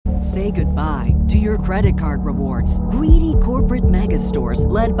Say goodbye to your credit card rewards. Greedy corporate mega stores,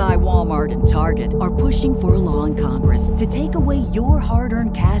 led by Walmart and Target, are pushing for a law in Congress to take away your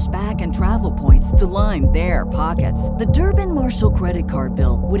hard-earned cash back and travel points to line their pockets. The Durbin-Marshall credit card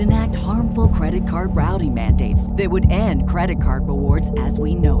bill would enact harmful credit card routing mandates that would end credit card rewards as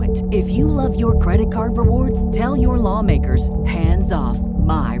we know it. If you love your credit card rewards, tell your lawmakers, hands off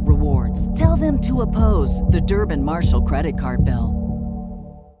my rewards. Tell them to oppose the Durbin-Marshall credit card bill.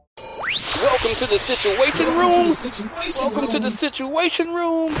 Welcome to the Situation Room. Welcome to the Situation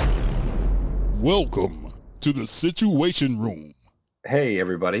Room. Welcome to the Situation Room. Hey,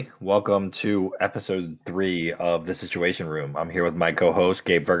 everybody. Welcome to episode 3 of the Situation Room. I'm here with my co-host,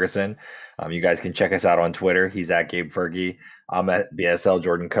 Gabe Ferguson. You guys can check us out on Twitter. He's at Gabe Fergie. I'm at BSL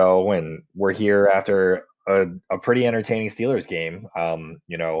Jordan Co. And we're here after a pretty entertaining Steelers game.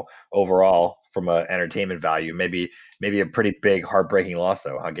 Overall, from an entertainment value, maybe a pretty big, heartbreaking loss,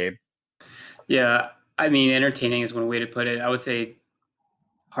 though, huh, Gabe? Yeah, I mean, entertaining is one way to put it. I would say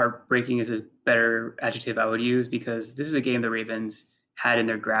heartbreaking is a better adjective I would use, because this is a game the Ravens had in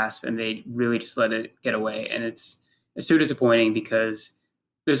their grasp and they really just let it get away. And it's so disappointing because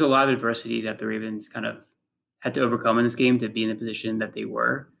there's a lot of adversity that the Ravens kind of had to overcome in this game to be in the position that they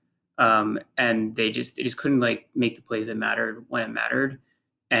were. And they just couldn't make the plays that mattered when it mattered.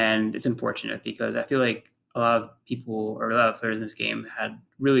 And it's unfortunate because I feel like a lot of people or a lot of players in this game had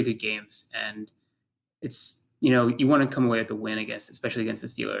really good games, and it's, you want to come away with the win, especially against the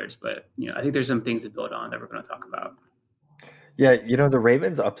Steelers. But, I think there's some things to build on that we're going to talk about. Yeah, the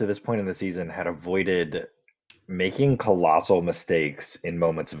Ravens up to this point in the season had avoided making colossal mistakes in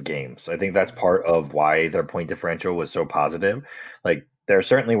moments of games. I think that's part of why their point differential was so positive. Like, there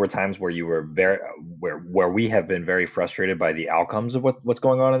certainly were times where you were where we have been very frustrated by the outcomes of what's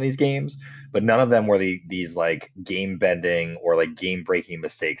going on in these games, but none of them were these like game bending or like game breaking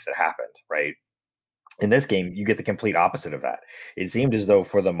mistakes that happened, right? In this game, you get the complete opposite of that. It seemed as though,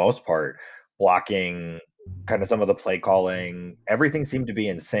 for the most part, blocking, kind of some of the play calling, everything seemed to be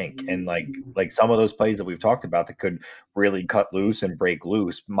in sync. And like some of those plays that we've talked about that could really cut loose and break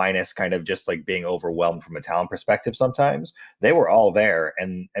loose, minus kind of just like being overwhelmed from a talent perspective sometimes, they were all there.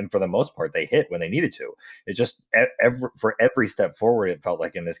 And for the most part, they hit when they needed to. It just, for every step forward, it felt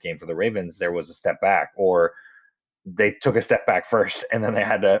like in this game for the Ravens, there was a step back, or they took a step back first, and then they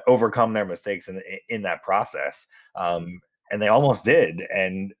had to overcome their mistakes in that process. And they almost did,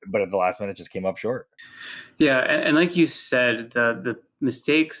 but at the last minute just came up short. Yeah, and like you said, the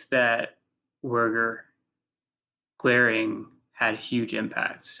mistakes that were glaring had huge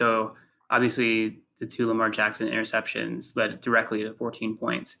impact. So obviously the 2 Lamar Jackson interceptions led directly to 14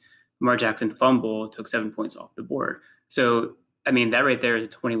 points. Lamar Jackson fumble took 7 points off the board. So, I mean, that right there is a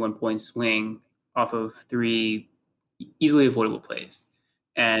 21-point swing off of 3 easily avoidable plays.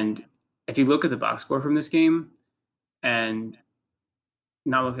 And if you look at the box score from this game, and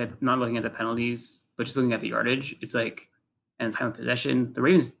not looking at the penalties, but just looking at the yardage, it's like, and the time of possession, the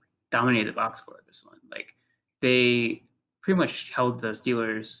Ravens dominated the box score this one. Like, they pretty much held the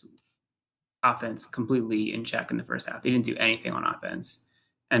Steelers offense completely in check in the first half. They didn't do anything on offense.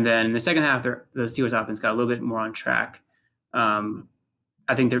 And then in the second half, the Steelers offense got a little bit more on track. I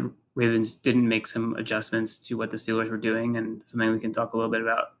think the Ravens didn't make some adjustments to what the Steelers were doing, and something we can talk a little bit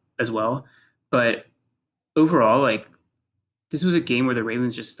about as well. But overall, this was a game where the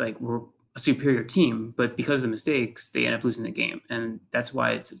Ravens just were a superior team, but because of the mistakes, they end up losing the game. And that's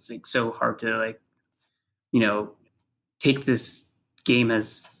why it's so hard to take this game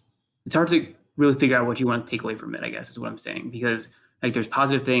as, it's hard to really figure out what you want to take away from it, I guess is what I'm saying. Because there's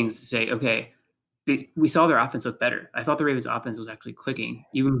positive things to say, okay, we saw their offense look better. I thought the Ravens offense was actually clicking,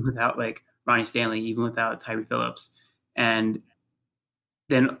 even without Ronnie Stanley, even without Tyree Phillips. And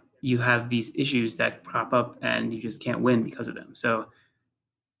then you have these issues that crop up and you just can't win because of them. So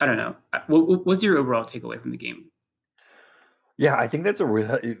I don't know. What's your overall takeaway from the game? Yeah, I think that's the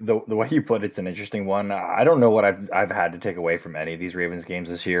way you put it's an interesting one. I don't know what I've had to take away from any of these Ravens games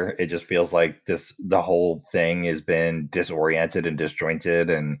this year. It just feels like the whole thing has been disoriented and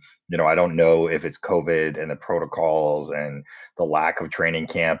disjointed, and I don't know if it's COVID and the protocols and the lack of training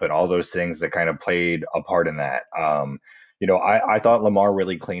camp and all those things that kind of played a part in that. I thought Lamar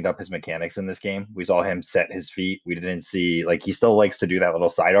really cleaned up his mechanics in this game. We saw him set his feet. We didn't see, he still likes to do that little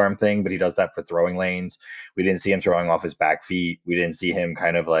sidearm thing, but he does that for throwing lanes. We didn't see him throwing off his back feet. We didn't see him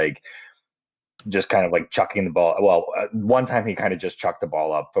chucking the ball. Well, one time he kind of just chucked the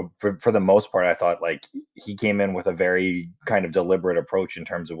ball up. For the most part, I thought he came in with a very kind of deliberate approach in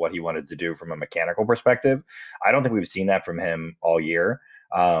terms of what he wanted to do from a mechanical perspective. I don't think we've seen that from him all year.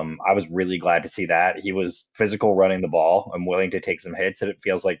 I was really glad to see that. He was physical running the ball and willing to take some hits, and it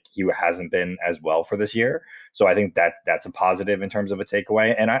feels like he hasn't been as well for this year. So I think that's a positive in terms of a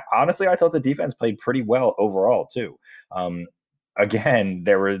takeaway. And I honestly, I thought the defense played pretty well overall too. Um, Again,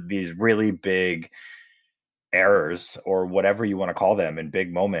 there were these really big errors or whatever you want to call them in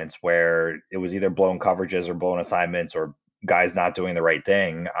big moments where it was either blown coverages or blown assignments or guys not doing the right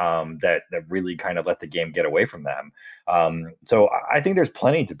thing, that really kind of let the game get away from them. So I think there's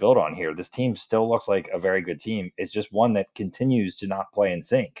plenty to build on here. This team still looks like a very good team. It's just one that continues to not play in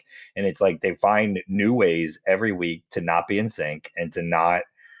sync, and it's like they find new ways every week to not be in sync and to not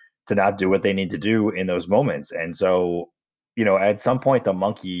do what they need to do in those moments. And so, at some point the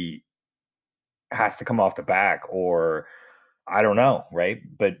monkey has to come off the back, or I don't know, right?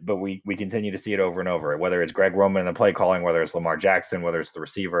 But we continue to see it over and over, whether it's Greg Roman in the play calling, whether it's Lamar Jackson, whether it's the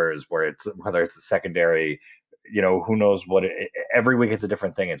receivers, whether it's the secondary, who knows every week it's a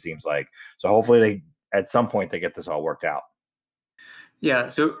different thing, it seems like. So hopefully they at some point they get this all worked out. Yeah.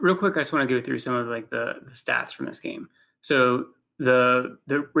 So real quick, I just want to go through some of like the stats from this game. So the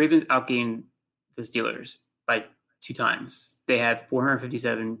Ravens outgained the Steelers by 2 times. They had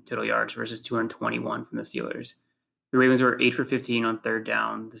 457 total yards versus 221 from the Steelers. The Ravens were 8 for 15 on third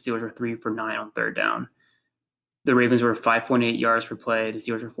down. The Steelers were 3 for 9 on third down. The Ravens were 5.8 yards per play. The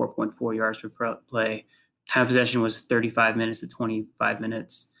Steelers were 4.4 yards per play. Time of possession was 35 minutes to 25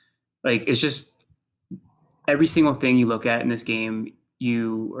 minutes. Like, it's just every single thing you look at in this game,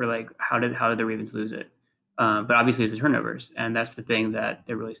 you are like, how did the Ravens lose it? But obviously it's the turnovers, and that's the thing that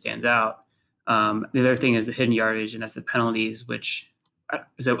really stands out. The other thing is the hidden yardage, and that's the penalties,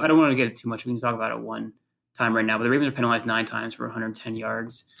 so I don't want to get it too much. We can talk about it one time right now, but the Ravens are penalized 9 times for 110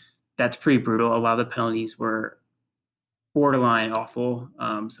 yards. That's pretty brutal. A lot of the penalties were borderline awful.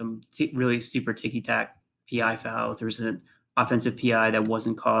 Some really super ticky-tack PI fouls. There was an offensive PI that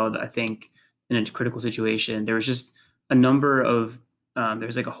wasn't called, I think, in a critical situation. There was just a number of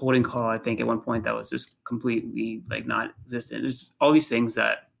there's like a holding call, I think, at one point that was just completely like not existent. There's all these things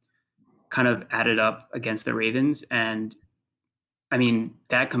that kind of added up against the Ravens. And I mean,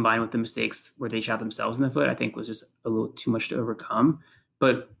 that combined with the mistakes where they shot themselves in the foot, I think was just a little too much to overcome.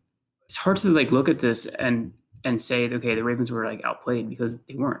 But it's hard to like look at this and say, okay, the Ravens were like outplayed, because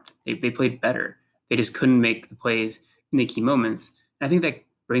they weren't. They played better. They just couldn't make the plays in the key moments. And I think that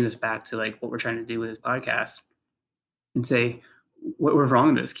brings us back to like what we're trying to do with this podcast and say what were wrong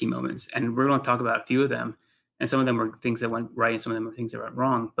in those key moments. And we're going to talk about a few of them. And some of them were things that went right, and some of them were things that went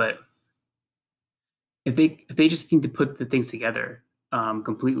wrong. But if they just need to put the things together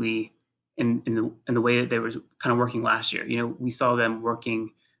completely in the way that they were kind of working last year, we saw them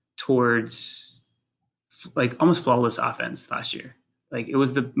working towards like almost flawless offense last year. Like, it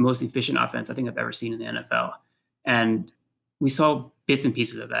was the most efficient offense I think I've ever seen in the NFL. And we saw bits and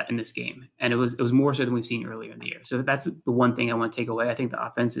pieces of that in this game. And it was more so than we've seen earlier in the year. So that's the one thing I want to take away. I think the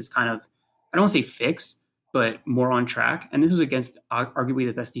offense is kind of, I don't want to say fixed, but more on track. And this was against arguably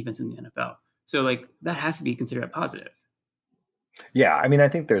the best defense in the NFL. So like that has to be considered a positive. Yeah, I mean, I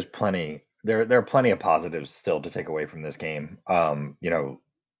think there's plenty. There are plenty of positives still to take away from this game.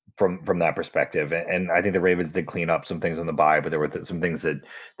 From that perspective, and I think the Ravens did clean up some things on the bye, but there were some things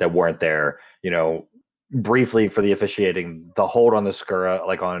that weren't there. Briefly for the officiating, the hold on the Skura,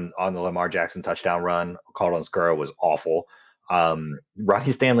 like on the Lamar Jackson touchdown run called on Skura, was awful.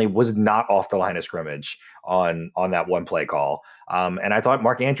 Ronnie Stanley was not off the line of scrimmage on that one play call. And I thought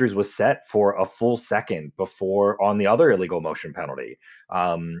Mark Andrews was set for a full second before on the other illegal motion penalty.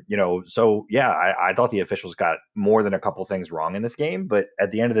 So yeah, I thought the officials got more than a couple things wrong in this game. But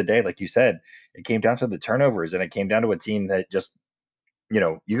at the end of the day, like you said, it came down to the turnovers, and it came down to a team that just,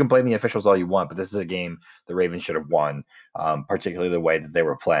 you can blame the officials all you want, but this is a game the Ravens should have won, particularly the way that they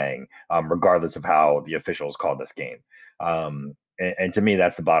were playing, regardless of how the officials called this game. And to me,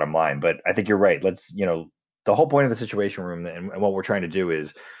 that's the bottom line. But I think you're right. Let's, the whole point of the Situation Room and what we're trying to do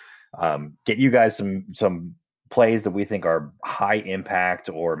is get you guys some plays that we think are high impact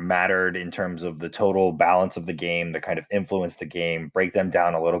or mattered in terms of the total balance of the game, to kind of influence the game, break them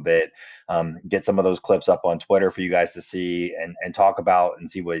down a little bit, get some of those clips up on Twitter for you guys to see and talk about and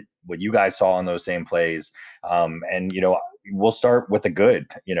see what you guys saw on those same plays. And, we'll start with the good.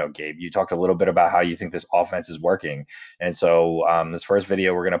 Gabe, you talked a little bit about how you think this offense is working. And so this first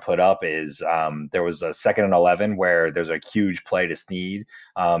video we're going to put up is there was a 2nd and 11 where there's a huge play to Snead.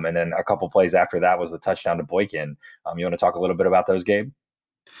 And then a couple plays after that was the touchdown to Boykin. You want to talk a little bit about those, Gabe?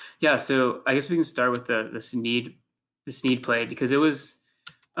 Yeah. So I guess we can start with the Snead play, because it was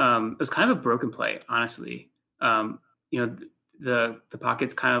kind of a broken play, honestly. The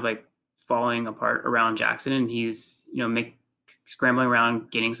pocket's kind of like falling apart around Jackson, and he's scrambling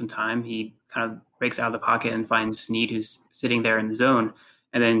around, gaining some time. He kind of breaks out of the pocket and finds Snead, who's sitting there in the zone.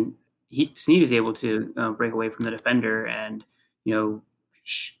 And then Snead is able to break away from the defender and,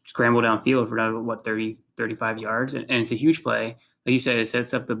 scramble downfield for another, 30, 35 yards. And it's a huge play. Like you said, it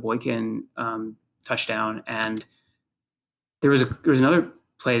sets up the Boykin touchdown. And there was another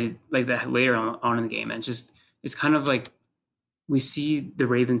play like that later on in the game. And it's kind of like we see the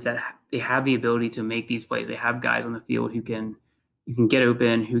Ravens that they have the ability to make these plays. They have guys on the field you can get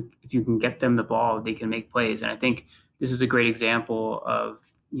open, who, if you can get them the ball, they can make plays. And I think this is a great example of,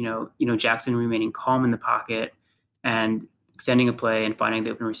 Jackson remaining calm in the pocket and extending a play and finding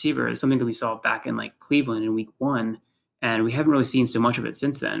the open receiver is something that we saw back in like Cleveland in week 1. And we haven't really seen so much of it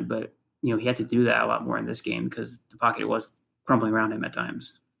since then, but he had to do that a lot more in this game because the pocket was crumbling around him at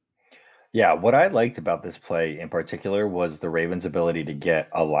times. Yeah, what I liked about this play in particular was the Ravens' ability to get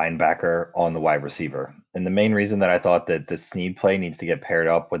a linebacker on the wide receiver. And the main reason that I thought that the Snead play needs to get paired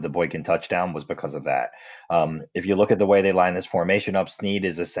up with the Boykin touchdown was because of that. If you look at the way they line this formation up, Snead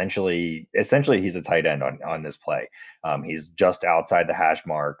is essentially he's a tight end on this play. He's just outside the hash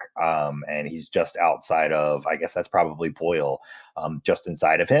mark, and he's just outside of, I guess that's probably Boyle, just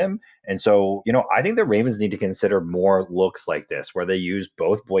inside of him. And so, I think the Ravens need to consider more looks like this, where they use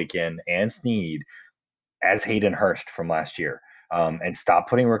both Boykin and Snead as Hayden Hurst from last year. And stop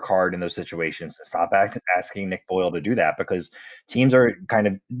putting Ricard in those situations and stop asking Nick Boyle to do that, because teams are kind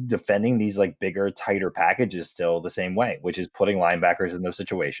of defending these like bigger, tighter packages still the same way, which is putting linebackers in those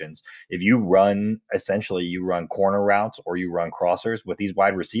situations. If you run corner routes or you run crossers with these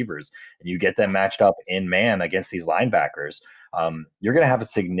wide receivers and you get them matched up in man against these linebackers, you're going to have a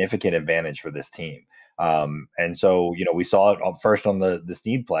significant advantage for this team. And so, we saw it first on the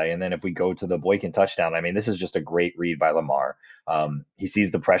Snead play. And then if we go to the Boykin touchdown, I mean, this is just a great read by Lamar. He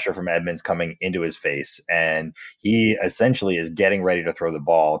sees the pressure from Edmonds coming into his face, and he essentially is getting ready to throw the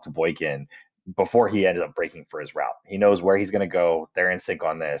ball to Boykin before he ended up breaking for his route. He knows where he's going to go. They're in sync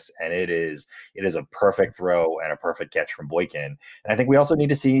on this. And it is a perfect throw and a perfect catch from Boykin. And I think we also need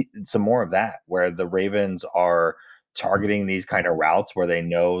to see some more of that, where the Ravens are targeting these kind of routes where they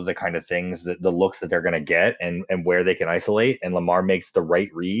know the kind of things, that the looks that they're going to get and where they can isolate, and Lamar makes the right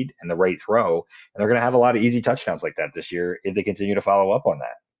read and the right throw, and they're going to have a lot of easy touchdowns like that this year if they continue to follow up on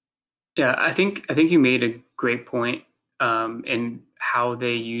that. Yeah, I think you made a great point in how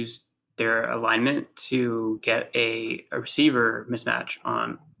they used their alignment to get a receiver mismatch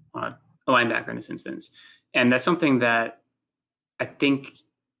on a linebacker in this instance. And that's something that I think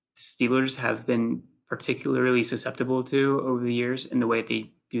Steelers have been particularly susceptible to over the years in the way they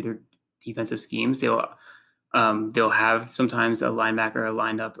do their defensive schemes. They'll have sometimes a linebacker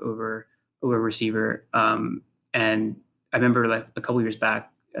lined up over a receiver. And I remember like a couple years back,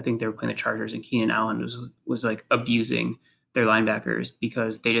 I think they were playing the Chargers, and Keenan Allen was like abusing their linebackers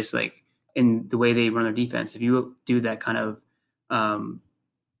because they just like, in the way they run their defense, if you do that kind of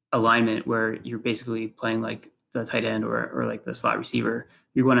alignment where you're basically playing like the tight end or like the slot receiver,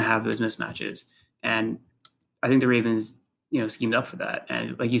 you're going to have those mismatches. And I think the Ravens, schemed up for that.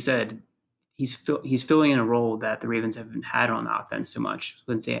 And like you said, he's filling in a role that the Ravens haven't had on offense so much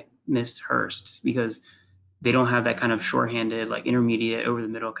since they missed Hurst, because they don't have that kind of shorthanded, like intermediate over the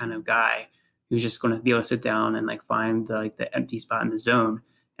middle kind of guy who's just going to be able to sit down and like find the empty spot in the zone.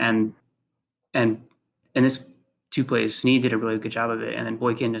 And in this 2 plays, Snead did a really good job of it. And then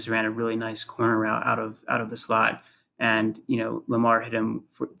Boykin just ran a really nice corner route out of the slot. And, Lamar hit him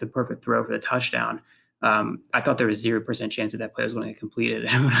for the perfect throw for the touchdown. I thought there was 0% chance that play was going to get completed.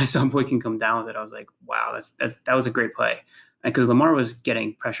 And when I saw Boykin come down with it, I was like, wow, that was a great play. Because Lamar was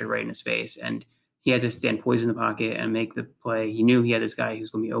getting pressure right in his face, and he had to stand poised in the pocket and make the play. He knew he had this guy who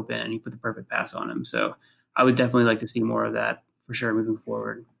was going to be open, and he put the perfect pass on him. So I would definitely like to see more of that for sure moving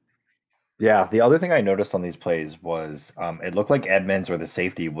forward. Yeah, the other thing I noticed on these plays was it looked like Edmonds, or the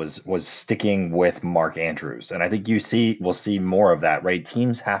safety, was sticking with Mark Andrews, and I think we'll see more of that, right?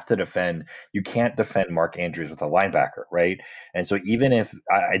 Teams have to defend. You can't defend Mark Andrews with a linebacker, right? And so even if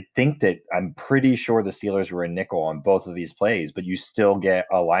I think that I'm pretty sure the Steelers were in nickel on both of these plays, but you still get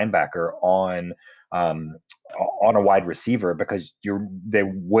a linebacker on a wide receiver because they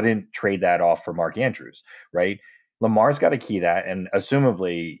wouldn't trade that off for Mark Andrews, right? Lamar's got to key that, and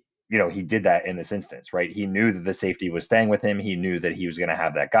assumably, he did that in this instance, right? He knew that the safety was staying with him. He knew that he was going to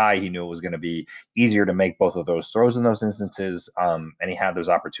have that guy. He knew it was going to be easier to make both of those throws in those instances, and he had those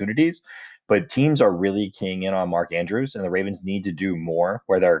opportunities. But teams are really keying in on Mark Andrews, and the Ravens need to do more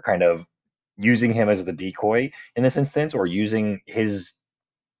where they're kind of using him as the decoy in this instance, or using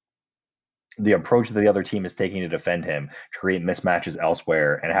the approach that the other team is taking to defend him to create mismatches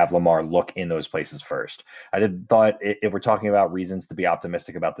elsewhere and have Lamar look in those places first. Thought if we're talking about reasons to be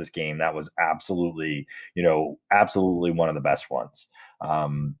optimistic about this game, that was absolutely, absolutely one of the best ones.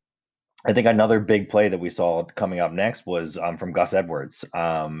 I think another big play that we saw coming up next was from Gus Edwards.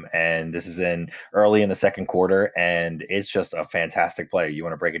 And this is early in the second quarter, and it's just a fantastic play. You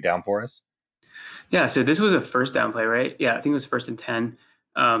want to break it down for us? Yeah, so this was a first down play, right? Yeah, I think it was 1st and 10.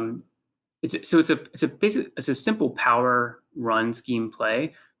 It's a simple power run scheme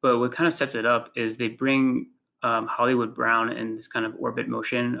play, but what kind of sets it up is they bring Hollywood Brown in this kind of orbit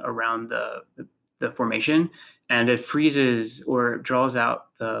motion around the formation, and it freezes or draws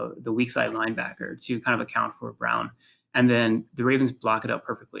out the weak side linebacker to kind of account for Brown, and then the Ravens block it up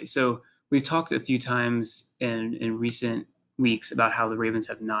perfectly. So we've talked a few times in recent weeks about how the Ravens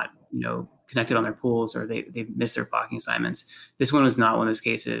have not connected on their pulls, or they've missed their blocking assignments. This one was not one of those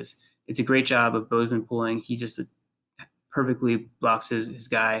cases. It's a great job of Bozeman pulling. He just perfectly blocks his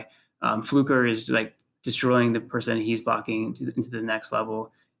guy. Fluker is like destroying the person he's blocking into the next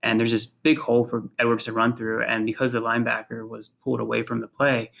level. And there's this big hole for Edwards to run through. And because the linebacker was pulled away from the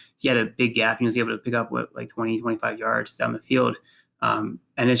play, he had a big gap. He was able to pick up like 20, 25 yards down the field. And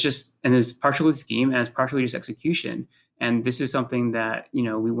it's partially scheme and it's partially just execution. And this is something that,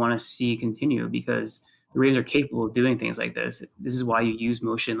 we want to see continue, because the Ravens are capable of doing things like this. This is why you use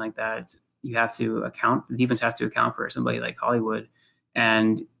motion like that. The defense has to account for somebody like Hollywood.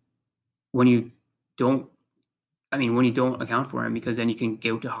 And when you don't account for him, because then you can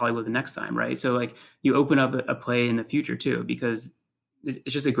go to Hollywood the next time, right? So like you open up a play in the future too, because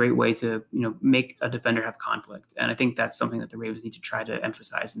it's just a great way to, make a defender have conflict. And I think that's something that the Ravens need to try to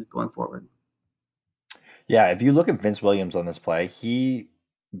emphasize going forward. Yeah, if you look at Vince Williams on this play, he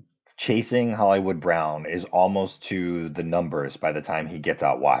chasing Hollywood Brown is almost to the numbers by the time he gets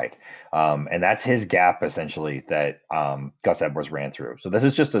out wide. And that's his gap essentially that Gus Edwards ran through. So this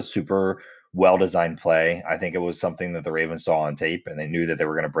is just a super well-designed play. I think it was something that the Ravens saw on tape, and they knew that they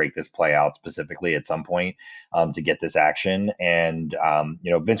were going to break this play out specifically at some point to get this action. And,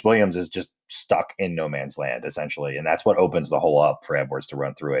 Vince Williams is just stuck in no man's land essentially. And that's what opens the hole up for Edwards to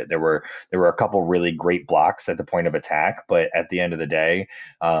run through it. There were a couple really great blocks at the point of attack, but at the end of the day,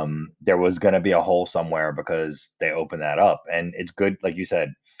 there was going to be a hole somewhere because they opened that up. And it's good, like you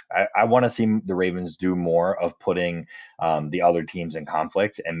said, I want to see the Ravens do more of putting the other teams in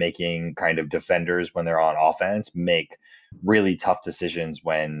conflict and making kind of defenders, when they're on offense, make really tough decisions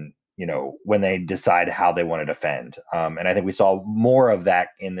when they decide how they want to defend. And I think we saw more of that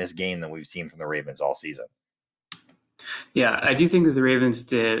in this game than we've seen from the Ravens all season. Yeah, I do think that the Ravens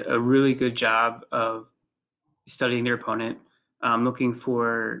did a really good job of studying their opponent, looking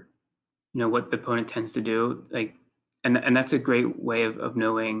for, what the opponent tends to do. And that's a great way of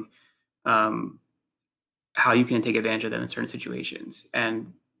knowing how you can take advantage of them in certain situations.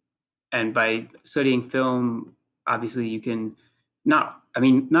 And by studying film, obviously you can not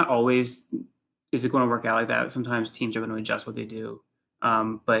always is it going to work out like that. Sometimes teams are going to adjust what they do.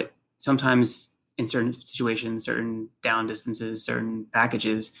 But sometimes in certain situations, certain down distances, certain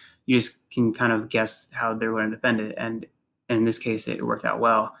packages, you just can kind of guess how they're going to defend it. And in this case, it worked out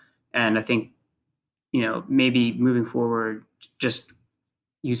well. And I think, maybe moving forward, just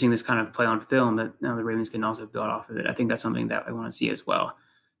using this kind of play on film, that now the Ravens can also build off of it. I think that's something that I want to see as well.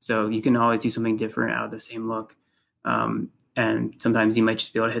 So you can always do something different out of the same look. And sometimes you might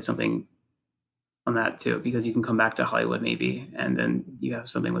just be able to hit something on that too, because you can come back to Hollywood maybe, and then you have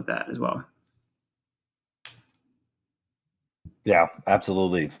something with that as well. Yeah,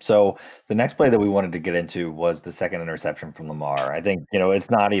 absolutely. So the next play that we wanted to get into was the second interception from Lamar. I think,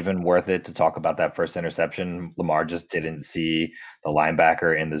 it's not even worth it to talk about that first interception. Lamar just didn't see the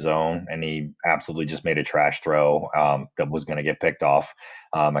linebacker in the zone, and he absolutely just made a trash throw that was going to get picked off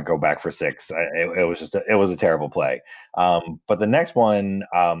and go back for 6. It was a terrible play. But the next one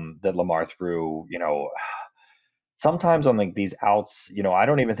that Lamar threw, sometimes on these outs, I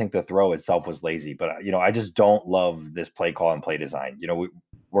don't even think the throw itself was lazy, but I just don't love this play call and play design.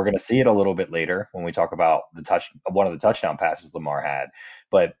 We're going to see it a little bit later when we talk about one of the touchdown passes Lamar had.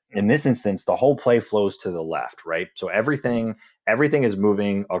 But in this instance, the whole play flows to the left, right? So everything is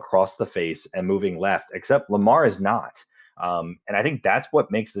moving across the face and moving left, except Lamar is not. And I think that's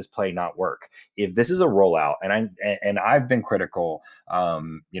what makes this play not work. If this is a rollout, and I've been critical,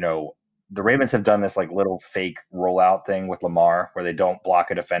 the Ravens have done this little fake rollout thing with Lamar where they don't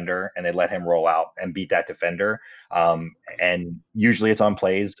block a defender and they let him roll out and beat that defender. And usually it's on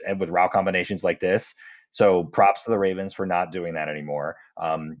plays and with route combinations like this. So props to the Ravens for not doing that anymore.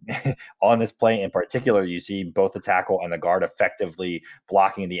 On this play in particular, you see both the tackle and the guard effectively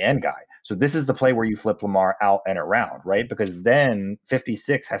blocking the end guy. So this is the play where you flip Lamar out and around, right? Because then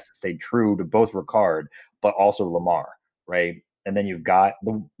 56 has to stay true to both Ricard, but also Lamar, right? And then you've got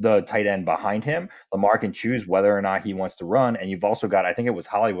the tight end behind him. Lamar can choose whether or not he wants to run. And you've also got, I think it was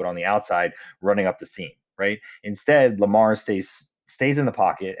Hollywood on the outside running up the seam, right? Instead, Lamar stays in the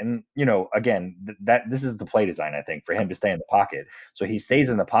pocket. And, again, that this is the play design, I think, for him to stay in the pocket. So he stays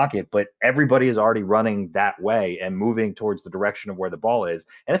in the pocket, but everybody is already running that way and moving towards the direction of where the ball is.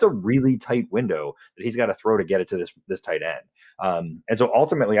 And it's a really tight window that he's got to throw to get it to this tight end. And so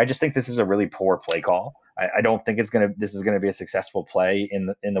ultimately, I just think this is a really poor play call. I don't think this is gonna be a successful play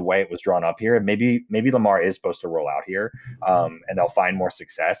in the way it was drawn up here. Maybe Lamar is supposed to roll out here, and they'll find more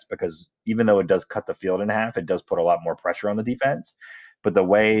success because even though it does cut the field in half, it does put a lot more pressure on the defense. But the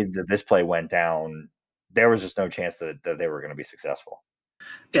way that this play went down, there was just no chance that they were going to be successful.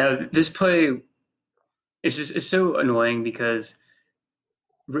 Yeah, this play it's so annoying because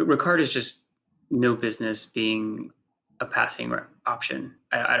Ricard is just no business being a passing option.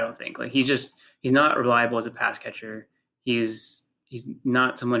 I don't think he's not reliable as a pass catcher. He's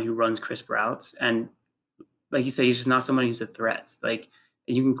not someone who runs crisp routes, and like you say, he's just not someone who's a threat. Like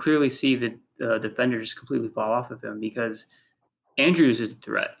you can clearly see that the defenders completely fall off of him because Andrews is a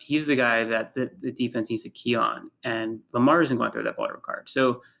threat. He's the guy that the defense needs to key on, and Lamar isn't going to throw that ball to Ricard.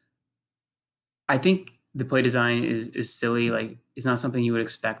 So I think the play design is silly. Like it's not something you would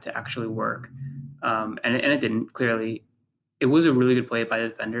expect to actually work, and it didn't. Clearly, it was a really good play by the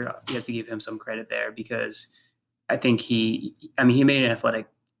defender. You have to give him some credit there because I think he made an athletic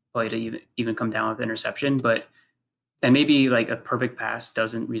play to even come down with interception, and maybe like a perfect pass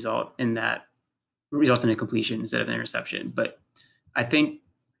doesn't results in a completion instead of an interception. But I think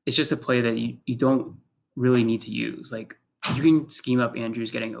it's just a play that you don't really need to use. Like you can scheme up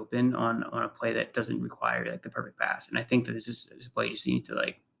Andrews getting open on a play that doesn't require like the perfect pass. And I think that this is a play you just need to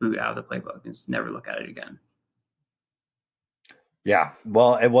like boot out of the playbook and just never look at it again. Yeah,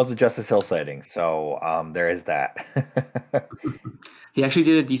 well, it was a Justice Hill sighting, so there is that. He actually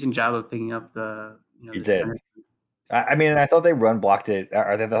did a decent job of picking up the. He did. I mean, I thought they run blocked it,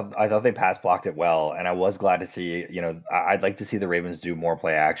 or I thought they pass blocked it well, and I was glad to see. I'd like to see the Ravens do more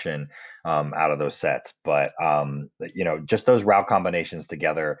play action out of those sets, but just those route combinations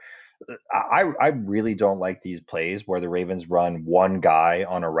together. I really don't like these plays where the Ravens run one guy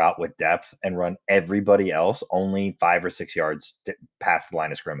on a route with depth and run everybody else only 5 or 6 yards past the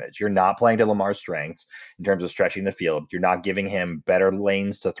line of scrimmage. You're not playing to Lamar's strengths in terms of stretching the field. You're not giving him better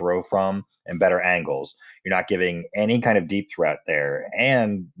lanes to throw from and better angles. You're not giving any kind of deep threat there.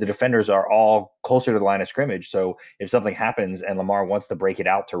 And the defenders are all closer to the line of scrimmage. So if something happens and Lamar wants to break it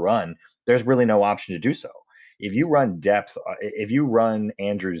out to run, there's really no option to do so. If you run depth, if you run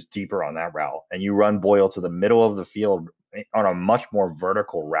Andrews deeper on that route and you run Boyle to the middle of the field on a much more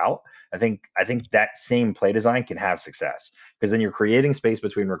vertical route, I think that same play design can have success because then you're creating space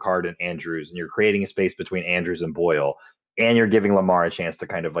between Ricard and Andrews and you're creating a space between Andrews and Boyle and you're giving Lamar a chance to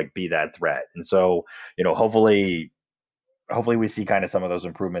kind of like be that threat. And so, hopefully we see kind of some of those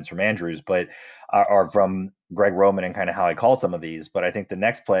improvements from Andrews, but or from Greg Roman and kind of how I call some of these. But I think the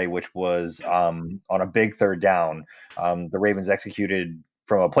next play, which was on a big third down, the Ravens executed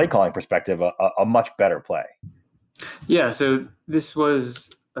from a play calling perspective a much better play. Yeah. So this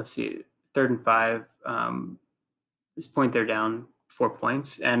was, let's see, 3rd and 5. This point they're down 4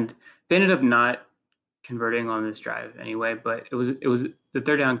 points, and they ended up not converting on this drive anyway. But it was the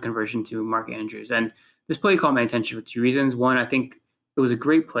third down conversion to Mark Andrews, and this play caught my attention for 2 reasons. One, I think it was a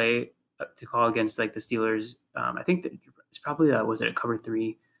great play to call against like the Steelers. I think that it's probably was it a cover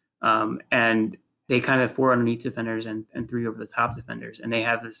 3, and they kind of have 4 underneath defenders and 3 over the top defenders, and they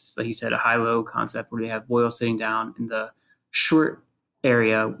have this, like you said, a high-low concept where they have Boyle sitting down in the short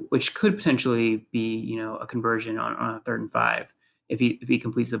area, which could potentially be a conversion on a 3rd and 5 if he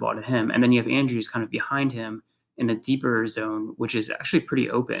completes the ball to him, and then you have Andrews kind of behind him in a deeper zone, which is actually pretty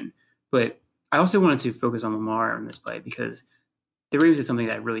open, but I also wanted to focus on Lamar in this play because the Ravens did something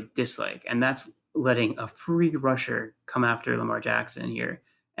that I really dislike, and that's letting a free rusher come after Lamar Jackson here.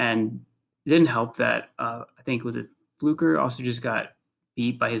 And it didn't help that I think Fluker also just got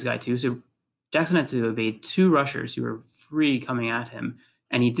beat by his guy too. So Jackson had to evade 2 rushers who were free coming at him,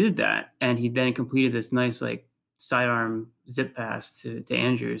 and he did that, and he then completed this nice like sidearm zip pass to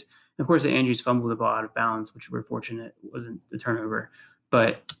Andrews. And of course, Andrews fumbled the ball out of bounds, which we're fortunate wasn't the turnover,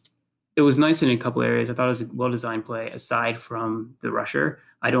 but it was nice in a couple areas. I thought it was a well-designed play. Aside from the rusher,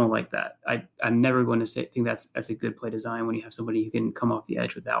 I don't like that. I'm never going to think that's a good play design when you have somebody who can come off the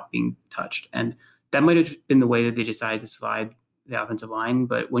edge without being touched. And that might have been the way that they decided to slide the offensive line.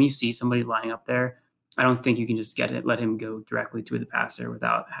 But when you see somebody lining up there, I don't think you can just let him go directly to the passer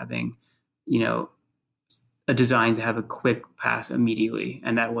without having, a design to have a quick pass immediately,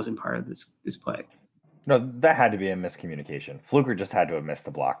 and that wasn't part of this play. No, that had to be a miscommunication. Fluker just had to have missed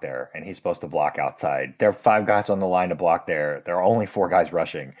the block there, and he's supposed to block outside. There are 5 guys on the line to block there. There are only 4 guys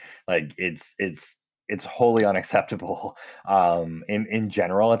rushing. Like it's wholly unacceptable. In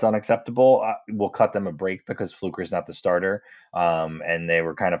general, it's unacceptable. We'll cut them a break because Fluker's not the starter, and they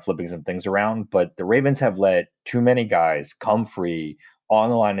were kind of flipping some things around. But the Ravens have let too many guys come free on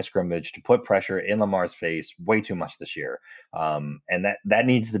the line of scrimmage to put pressure in Lamar's face way too much this year, and that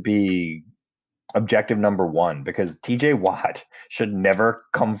needs to be objective number 1, because TJ Watt should never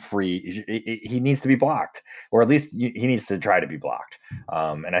come free. He needs to be blocked, or at least he needs to try to be blocked.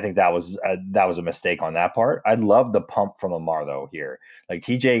 And I think that was a mistake on that part. I love the pump from Lamar though here. Like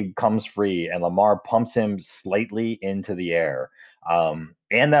TJ comes free and Lamar pumps him slightly into the air.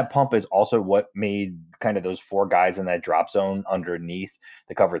 And that pump is also what made kind of those 4 guys in that drop zone underneath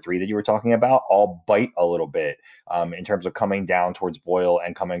the cover 3 that you were talking about all bite a little bit in terms of coming down towards Boyle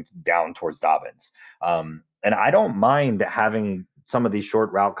and coming down towards Dobbins. And I don't mind having some of these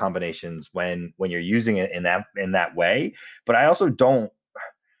short route combinations when you're using it in that way, but I also don't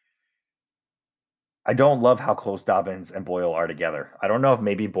love how close Dobbins and Boyle are together. I don't know if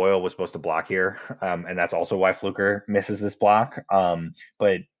maybe Boyle was supposed to block here, and that's also why Fluker misses this block.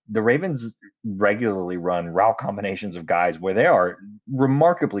 But the Ravens regularly run route combinations of guys where they are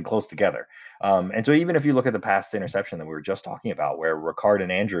remarkably close together. And so even if you look at the pass to interception that we were just talking about, where Ricard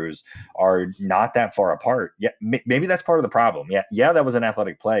and Andrews are not that far apart, yeah, maybe that's part of the problem. Yeah, that was an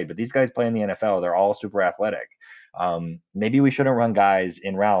athletic play, but these guys play in the NFL. They're all super athletic. Maybe we shouldn't run guys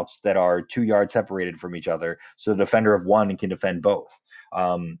in routes that are 2 yards separated from each other, so the defender of one can defend both.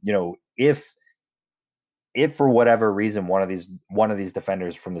 If for whatever reason one of these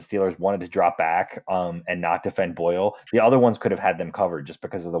defenders from the Steelers wanted to drop back and not defend Boyle, the other ones could have had them covered just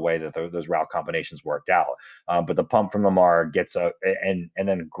because of the way that those route combinations worked out. But the pump from Lamar gets and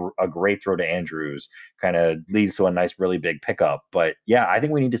then a great throw to Andrews kind of leads to a nice, really big pickup. But yeah, I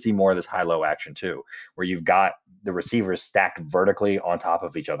think we need to see more of this high-low action too, where you've got the receivers stacked vertically on top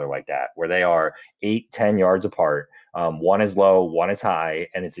of each other like that, where they are 8-10 yards apart. One is low, one is high,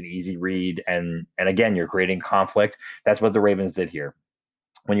 and it's an easy read. And again, you're creating conflict. That's what the Ravens did here.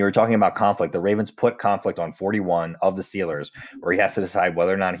 When you were talking about conflict, the Ravens put conflict on 41 of the Steelers, where he has to decide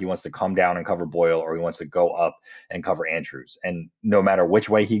whether or not he wants to come down and cover Boyle or he wants to go up and cover Andrews. And no matter which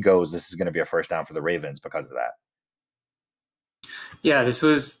way he goes, this is going to be a first down for the Ravens because of that. Yeah, this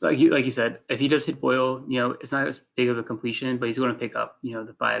was like you said. If he does hit Boyle, it's not as big of a completion, but he's going to pick up,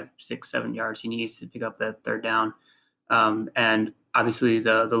 the 5, 6, 7 yards he needs to pick up that third down. And obviously,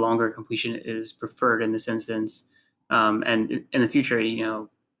 the longer completion is preferred in this instance. And in the future,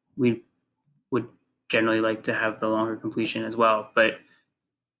 we would generally like to have the longer completion as well. But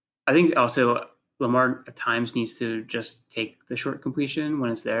I think also Lamar at times needs to just take the short completion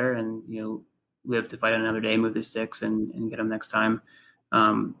when it's there, and live to fight another day, move the sticks, and get them next time.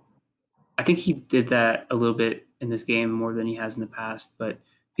 I think he did that a little bit in this game more than he has in the past, but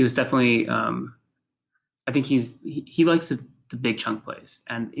he was definitely. I think he likes the big chunk plays,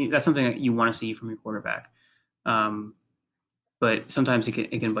 and that's something that you want to see from your quarterback. But sometimes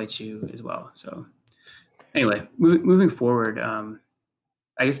it can bite you as well. So anyway, moving forward,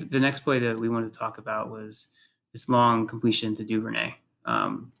 I guess the next play that we wanted to talk about was this long completion to Duvernay.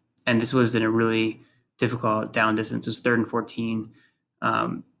 And this was in a really difficult down distance. It was 3rd and 14.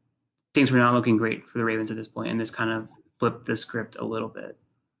 Things were not looking great for the Ravens at this point, and this kind of flipped the script a little bit.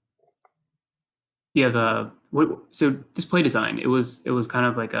 You have so this play design, it was kind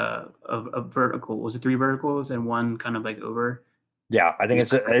of like a vertical. Was it 3 verticals and 1 kind of like over? Yeah, I think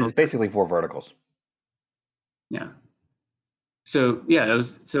it's basically 4 verticals. Yeah. So yeah, it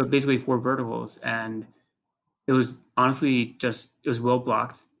was basically 4 verticals, and it was honestly it was well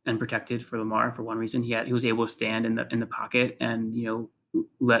blocked and protected for Lamar for one reason. He was able to stand in the pocket and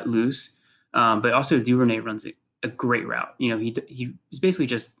let loose. But also Duvernay runs a great route. He's basically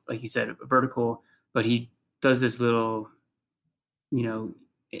just like you said, a vertical, but he does this little, he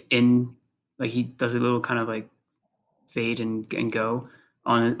does a little kind of like fade and go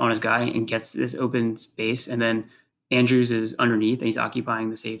on his guy and gets this open space, and then Andrews is underneath and he's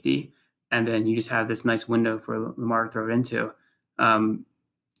occupying the safety, and then you just have this nice window for Lamar to throw it into.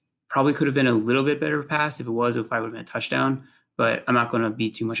 Probably could have been a little bit better pass. If it probably would have been a touchdown, but I'm not going to be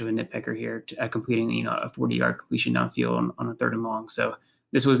too much of a nitpicker here at completing, a 40-yard completion downfield on a 3rd and long. So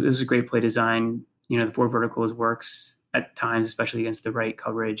this was a great play design. The 4 verticals works at times, especially against the right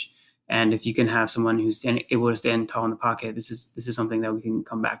coverage. And if you can have someone who's able to stand tall in the pocket, this is something that we can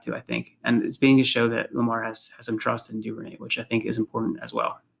come back to, I think. And it's being to show that Lamar has some trust in Duvernay, which I think is important as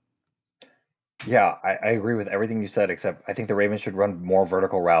well. Yeah, I agree with everything you said, except I think the Ravens should run more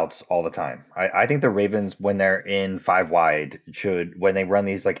vertical routes all the time. I think the Ravens, when they're in five wide, should, when they run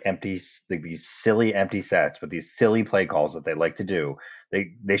these like these silly empty sets with these silly play calls that they like to do,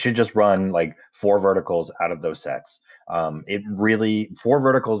 they should just run like four verticals out of those sets. It really, four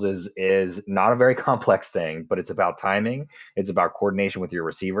verticals is not a very complex thing, but it's about timing. It's about coordination with your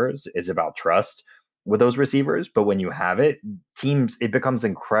receivers. It's about trust with those receivers. But when you have it, teams, it becomes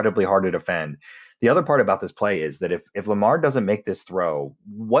incredibly hard to defend. The other part about this play is that if Lamar doesn't make this throw,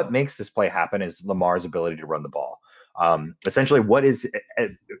 what makes this play happen is Lamar's ability to run the ball. Essentially, what is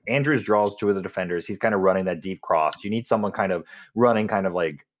Andrews draws two of the defenders. He's kind of running that deep cross. You need someone kind of running kind of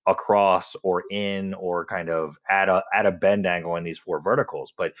like across or in or kind of at a bend angle in these four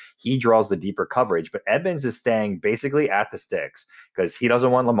verticals, but he draws the deeper coverage. But Edmonds is staying basically at the sticks because he doesn't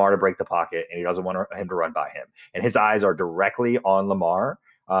want Lamar to break the pocket and he doesn't want him to run by him. And his eyes are directly on Lamar,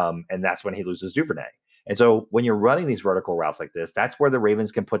 and that's when he loses Duvernay. And so when you're running these vertical routes like this, that's where the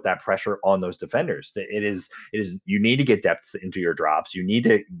Ravens can put that pressure on those defenders. It is you need to get depth into your drops. You need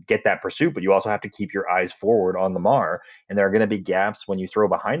to get that pursuit, but you also have to keep your eyes forward on Lamar. And there are going to be gaps when you throw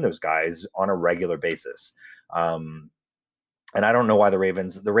behind those guys on a regular basis. And I don't know why the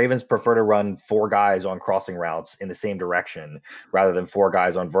Ravens prefer to run four guys on crossing routes in the same direction rather than four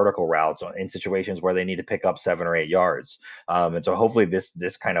guys on vertical routes in situations where they need to pick up 7 or 8 yards. And so hopefully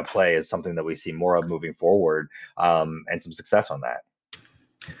this kind of play is something that we see more of moving forward, and some success on that.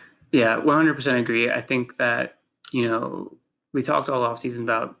 Yeah, 100% agree. I think that, we talked all offseason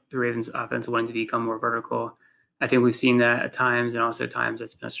about the Ravens offense wanting to become more vertical. I think we've seen that at times, and also at times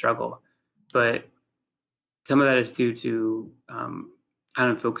it's been a struggle. But some of that is due to kind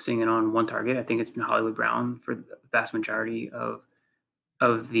of focusing in on one target. I think it's been Hollywood Brown for the vast majority of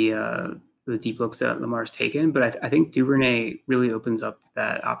the deep looks that Lamar's taken. But I think Duvernay really opens up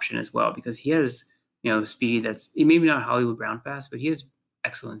that option as well because he has speed that's maybe not Hollywood Brown fast, but he has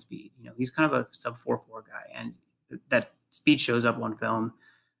excellent speed. He's kind of a sub 4.4 guy, and that speed shows up on film.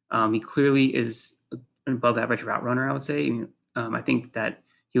 He clearly is an above average route runner, I would say. I think that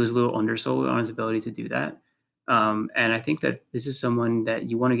he was a little undersold on his ability to do that. And I think that this is someone that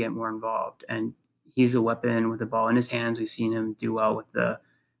you want to get more involved, and he's a weapon with the ball in his hands. We've seen him do well with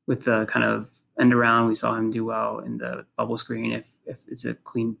the kind of end around. We saw him do well in the bubble screen if it's a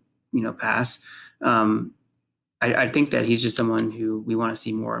clean pass. I think that he's just someone who we want to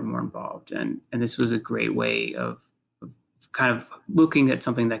see more and more involved, and this was a great way of kind of looking at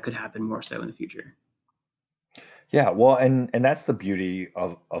something that could happen more so in the future. Yeah, well, and that's the beauty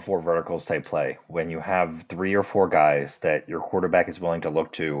of a four verticals type play. When you have 3 or 4 guys that your quarterback is willing to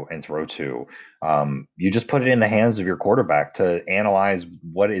look to and throw to, you just put it in the hands of your quarterback to analyze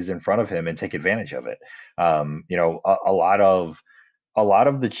what is in front of him and take advantage of it. A lot of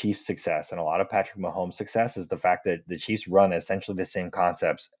the Chiefs' success and a lot of Patrick Mahomes' success is the fact that the Chiefs run essentially the same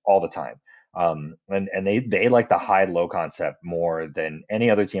concepts all the time. And they like the high low concept more than any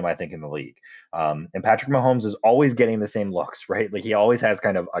other team I think in the league. And Patrick Mahomes is always getting the same looks, right? Like he always has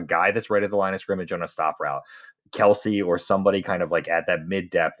kind of a guy that's right at the line of scrimmage on a stop route, Kelsey or somebody kind of like at that mid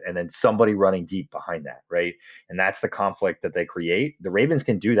depth, and then somebody running deep behind that, right? And that's the conflict that they create. The Ravens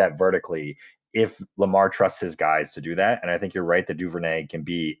can do that vertically if Lamar trusts his guys to do that. And I think you're right that Duvernay can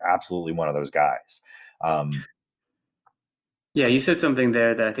be absolutely one of those guys. Yeah, you said something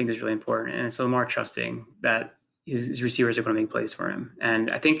there that I think is really important, and it's Lamar trusting that his receivers are going to make plays for him.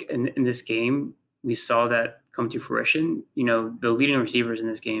 And I think in this game, we saw that come to fruition. The leading receivers in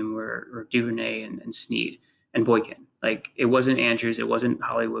this game were Duvernay and Snead and Boykin. Like, it wasn't Andrews, it wasn't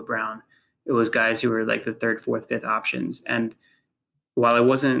Hollywood Brown. It was guys who were like the 3rd, 4th, 5th options. And while it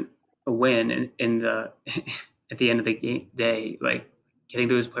wasn't a win in the at the end of the day, like getting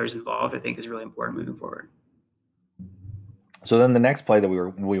those players involved, I think is really important moving forward. So then the next play that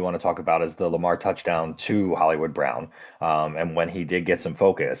we want to talk about is the Lamar touchdown to Hollywood Brown, and when he did get some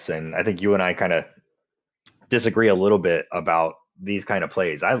focus. And I think you and I kind of disagree a little bit about these kind of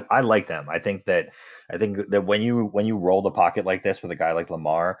plays. I like them. I think that when you roll the pocket like this with a guy like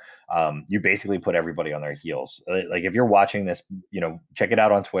Lamar, you basically put everybody on their heels. Like if you're watching this, check it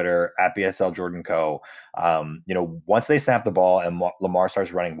out on Twitter at BSL Jordan Co. Once they snap the ball and Lamar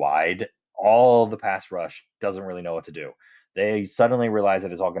starts running wide, all the pass rush doesn't really know what to do. They suddenly realize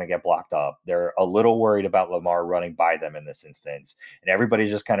that it's all going to get blocked up. They're a little worried about Lamar running by them in this instance, and everybody's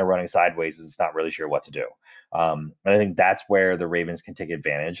just kind of running sideways and it's not really sure what to do. And I think that's where the Ravens can take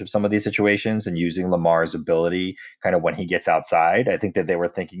advantage of some of these situations and using Lamar's ability kind of when he gets outside. I think that they were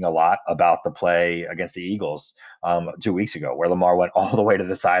thinking a lot about the play against the Eagles 2 weeks ago, where Lamar went all the way to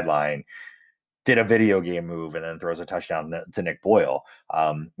the sideline, did a video game move, and then throws a touchdown to Nick Boyle.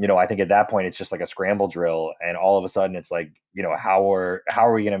 I think at that point it's just like a scramble drill, and all of a sudden it's like, how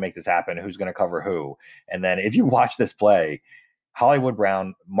are we going to make this happen? Who's going to cover who? And then if you watch this play, Hollywood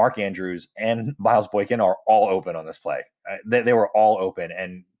Brown, Mark Andrews, and Miles Boykin are all open on this play. They were all open,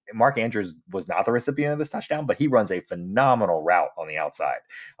 and Mark Andrews was not the recipient of this touchdown, but he runs a phenomenal route on the outside.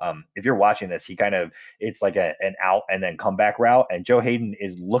 If you're watching this, it's like an out and then comeback route, and Joe Hayden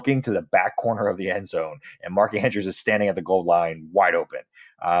is looking to the back corner of the end zone, and Mark Andrews is standing at the goal line wide open.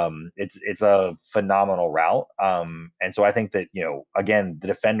 It's a phenomenal route. And so I think that, again, the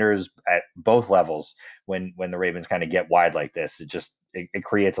defenders at both levels, when the Ravens kind of get wide like this, it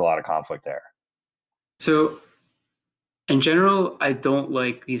creates a lot of conflict there. So in general, I don't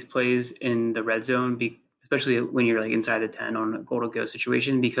like these plays in the red zone, especially when you're like inside the 10 on a goal-to-go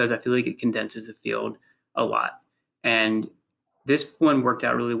situation, because I feel like it condenses the field a lot. And this one worked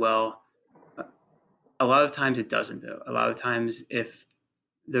out really well. A lot of times it doesn't, though. A lot of times if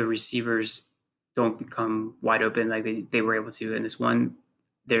the receivers don't become wide open like they were able to in this one,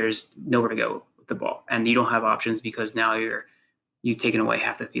 there's nowhere to go with the ball. And you don't have options because now you've taken away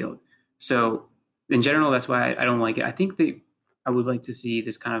half the field. So in general, that's why I don't like it. I think that I would like to see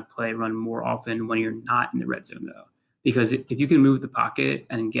this kind of play run more often when you're not in the red zone, though, because if you can move the pocket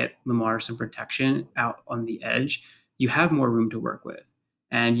and get Lamar some protection out on the edge, you have more room to work with.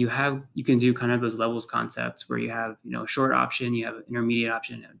 And you can do kind of those levels concepts where you have, a short option, you have an intermediate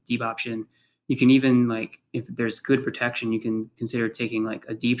option, a deep option. You can even, like, if there's good protection, you can consider taking like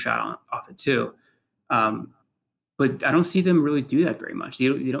a deep shot off it too. But I don't see them really do that very much.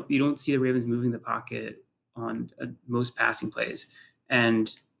 You don't see the Ravens moving the pocket on most passing plays,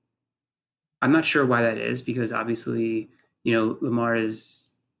 and I'm not sure why that is, because obviously, Lamar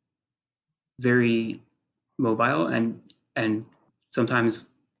is very mobile, and sometimes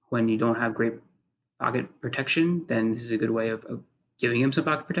when you don't have great pocket protection, then this is a good way of giving him some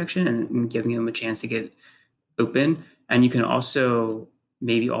pocket protection and giving him a chance to get open. And you can also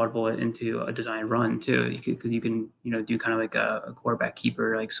maybe audible it into a design run too, because you can do kind of like a quarterback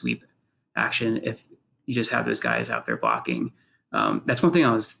keeper like sweep action if you just have those guys out there blocking. That's one thing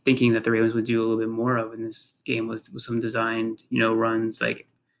I was thinking that the Ravens would do a little bit more of in this game was some designed runs like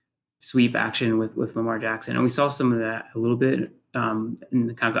sweep action with Lamar Jackson, and we saw some of that a little bit in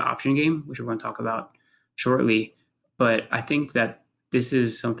the kind of the option game, which we're going to talk about shortly. But I think that this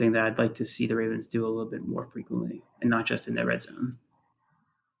is something that I'd like to see the Ravens do a little bit more frequently, and not just in the red zone.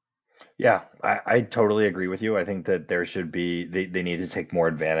 Yeah, I totally agree with you. I think that there should be they need to take more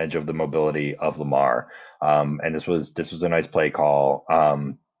advantage of the mobility of Lamar. And this was a nice play call.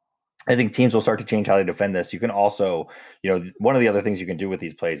 I think teams will start to change how they defend this. You can also, one of the other things you can do with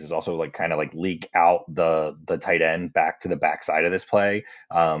these plays is also like kind of like leak out the tight end back to the backside of this play.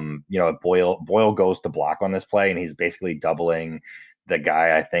 Boyle goes to block on this play, and he's basically doubling the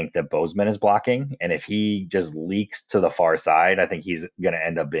guy I think that Bozeman is blocking. And if he just leaks to the far side, I think he's going to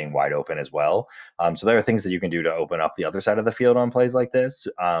end up being wide open as well. So there are things that you can do to open up the other side of the field on plays like this.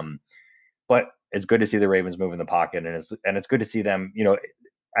 But it's good to see the Ravens move in the pocket, and it's good to see them,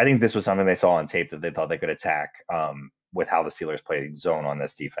 I think this was something they saw on tape that they thought they could attack with how the Steelers played zone on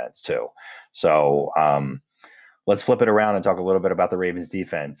this defense too. So let's flip it around and talk a little bit about the Ravens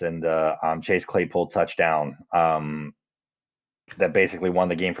defense and the Chase Claypool touchdown that basically won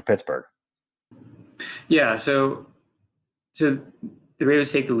the game for Pittsburgh. Yeah, so the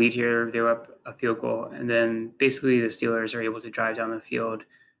Ravens take the lead here. They were up a field goal, and then basically the Steelers are able to drive down the field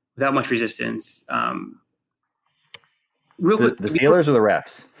without much resistance. The Steelers or the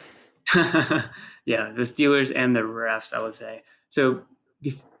refs? Yeah, the Steelers and the refs, I would say. So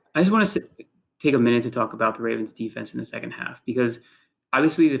I just want to take a minute to talk about the Ravens defense in the second half, because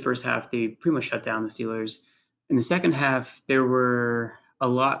obviously the first half, they pretty much shut down the Steelers. In the second half, there were a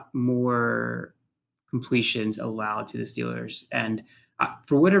lot more completions allowed to the Steelers. And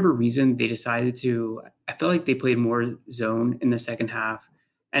for whatever reason, they decided to, I felt like they played more zone in the second half.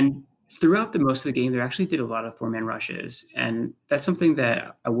 And throughout most of the game, they actually did a lot of four-man rushes. And that's something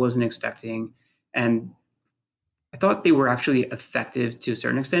that I wasn't expecting. And I thought they were actually effective to a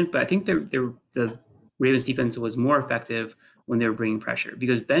certain extent, but I think the Ravens defense was more effective when they were bringing pressure,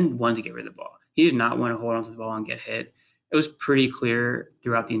 because Ben wanted to get rid of the ball. He did not want to hold on to the ball and get hit. It was pretty clear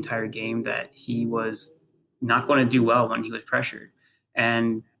throughout the entire game that he was not going to do well when he was pressured.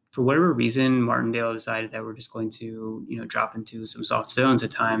 And for whatever reason, Martindale decided that we're just going to, drop into some soft zones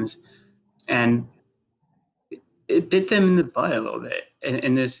at times. And it bit them in the butt a little bit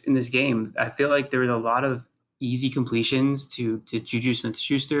in this game. I feel like there was a lot of easy completions to Juju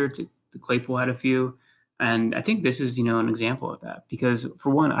Smith-Schuster, to Claypool had a few. And I think this is, an example of that, because for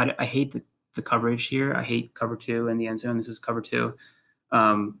one, I hate the coverage here. I hate cover 2 in the end zone. This is cover 2.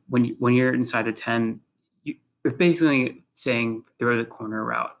 When you're inside the 10, you're basically saying throw the corner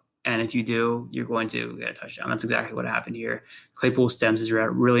route. And if you do, you're going to get a touchdown. That's exactly what happened here. Claypool stems his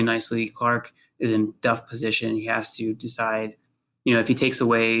route really nicely. Clark is in duff position. He has to decide, if he takes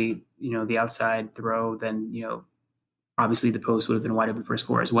away, the outside throw, then, obviously the post would have been wide open for a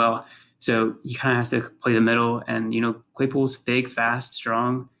score as well. So he kind of has to play the middle. And, Claypool's big, fast,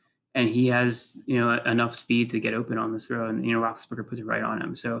 strong, and he has, enough speed to get open on this throw. And, Roethlisberger puts it right on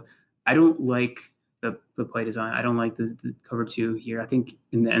him. So I don't like the play design. I don't like the cover 2 here. I think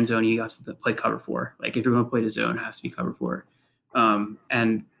in the end zone, you have to play cover 4. Like if you're going to play the zone, it has to be cover 4.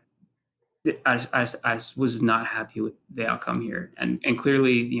 And I was not happy with the outcome here. And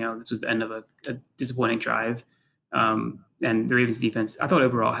clearly, this was the end of a disappointing drive. And the Ravens defense, I thought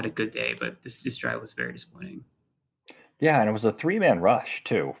overall had a good day, but this drive was very disappointing. Yeah, and it was a 3-man rush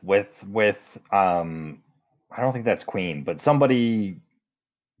too with I don't think that's Queen, but somebody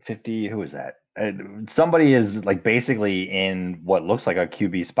 50, who is that? Somebody is like basically in what looks like a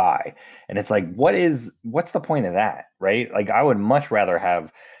QB spy, and it's like, what's the point of that, right? Like I would much rather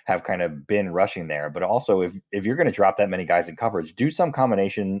have kind of been rushing there, but also if you're going to drop that many guys in coverage, do some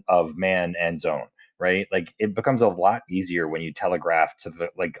combination of man and zone, right? Like it becomes a lot easier when you telegraph to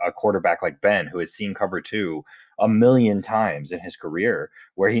like a quarterback like Ben, who has seen cover 2 a million times in his career,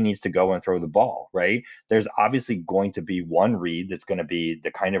 where he needs to go and throw the ball, right? There's obviously going to be one read that's going to be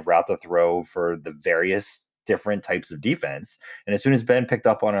the kind of route to throw for the various different types of defense. And as soon as Ben picked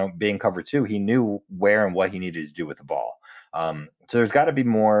up on being cover 2, he knew where and what he needed to do with the ball. So there's got to be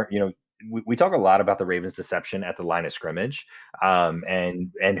more, we talk a lot about the Ravens' deception at the line of scrimmage,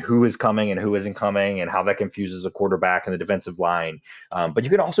 and who is coming and who isn't coming, and how that confuses a quarterback and the defensive line. But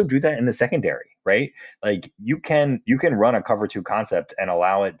you can also do that in the secondary, right? Like you can run a cover 2 concept and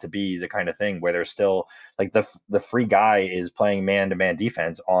allow it to be the kind of thing where there's still like the free guy is playing man-to-man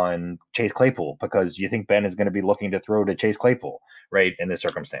defense on Chase Claypool because you think Ben is going to be looking to throw to Chase Claypool, right? In this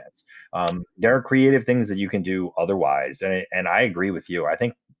circumstance, there are creative things that you can do otherwise, and I agree with you. I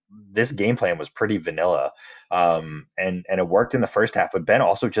think this game plan was pretty vanilla, and it worked in the first half, but Ben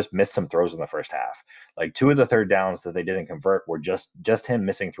also just missed some throws in the first half. Like 2 of the third downs that they didn't convert were just him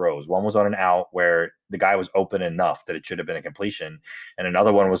missing throws. One was on an out where the guy was open enough that it should have been a completion, and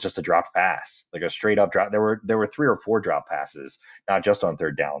another one was just a dropped pass, like a straight up drop. There were 3 or 4 drop passes, not just on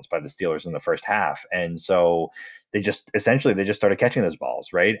third downs, by the Steelers in the first half. And so they just started catching those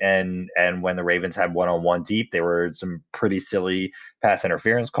balls, right? And when the Ravens had one-on-one deep, there were some pretty silly pass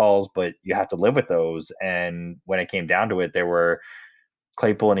interference calls, but you have to live with those. And when it came down to it, there were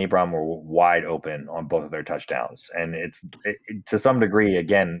Claypool and Ebron were wide open on both of their touchdowns. And it's to some degree,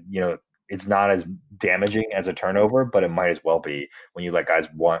 again, it's not as damaging as a turnover, but it might as well be when you let guys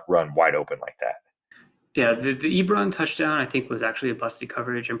run wide open like that. Yeah, the Ebron touchdown I think was actually a busted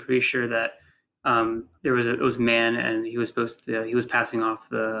coverage. I'm pretty sure that it was man, and he was passing off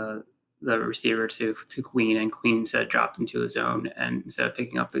the receiver to Queen, and Queen said dropped into the zone and instead of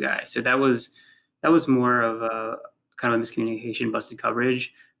picking up the guy. So that was more of a kind of a miscommunication, busted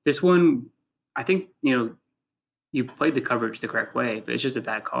coverage. This one, I think, you played the coverage the correct way, but it's just a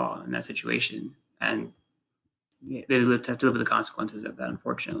bad call in that situation. And they have to live with the consequences of that,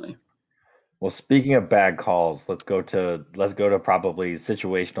 unfortunately. Well, speaking of bad calls, let's go to probably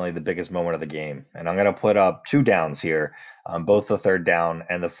situationally the biggest moment of the game, and I'm going to put up 2 downs here, both the third down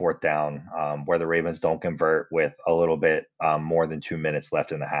and the fourth down, where the Ravens don't convert with a little bit more than 2 minutes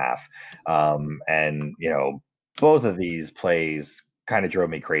left in the half, and both of these plays kind of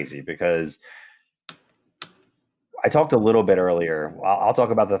drove me crazy because I talked a little bit earlier. I'll talk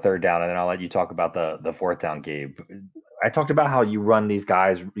about the third down, and then I'll let you talk about the fourth down, Gabe. I talked about how you run these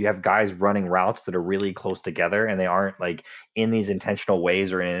guys. You have guys running routes that are really close together, and they aren't like in these intentional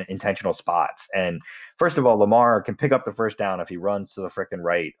ways or in intentional spots. And first of all, Lamar can pick up the first down if he runs to the freaking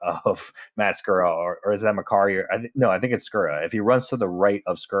right of Matt Skura, or is that Makari? I think it's Skura. If he runs to the right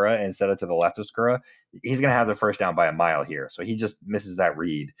of Skura instead of to the left of Skura, he's going to have the first down by a mile here. So he just misses that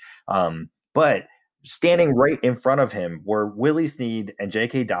read. But standing right in front of him were Willie Snead and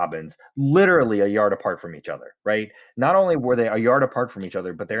J.K. Dobbins, literally a yard apart from each other, right? Not only were they a yard apart from each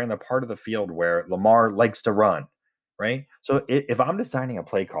other, but they're in the part of the field where Lamar likes to run, right? So if I'm designing a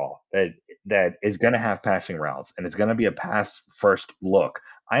play call that is going to have passing routes and it's going to be a pass first look,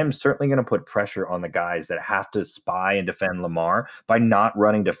 I am certainly going to put pressure on the guys that have to spy and defend Lamar by not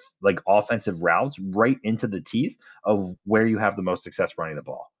running like offensive routes right into the teeth of where you have the most success running the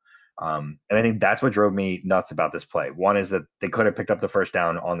ball. And I think that's what drove me nuts about this play. One is that they could have picked up the first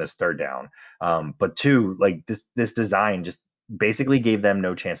down on this third down. But two, like this design just basically gave them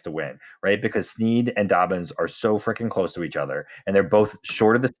no chance to win, right? Because Snead and Dobbins are so freaking close to each other and they're both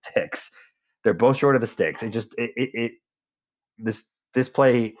short of the sticks. They're both short of the sticks. This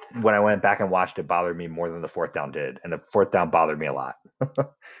play, when I went back and watched it, bothered me more than the fourth down did. And the fourth down bothered me a lot.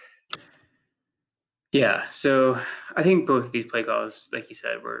 Yeah, so I think both of these play calls, like you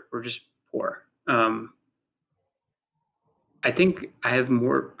said, were just poor. I think I have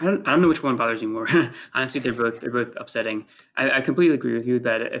more. I don't know which one bothers me more. Honestly, they're both upsetting. I completely agree with you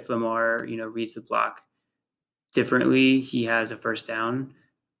that if Lamar, reads the block differently, he has a first down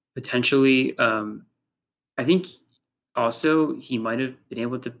potentially. I think also he might have been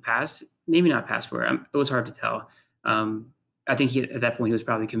able to pass, maybe not pass for it. It was hard to tell. I think at that point he was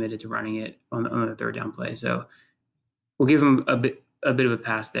probably committed to running it on the third down play. So we'll give him a bit of a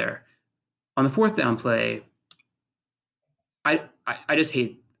pass there. On the fourth down play, I just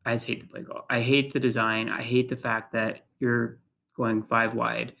hate the play call. I hate the design. I hate the fact that you're going 5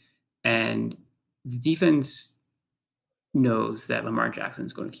 wide, and the defense knows that Lamar Jackson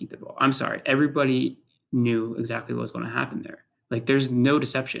is going to keep the ball. I'm sorry, everybody knew exactly what was going to happen there. Like, there's no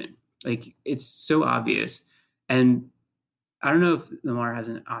deception. Like, it's so obvious. And I don't know if Lamar has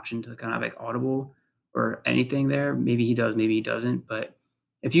an option to kind of like audible or anything there. Maybe he does, maybe he doesn't. But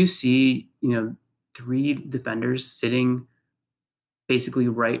if you see, 3 defenders sitting basically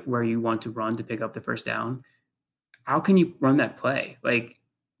right where you want to run to pick up the first down, how can you run that play? Like,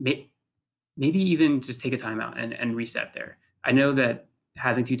 maybe even just take a timeout and reset there. I know that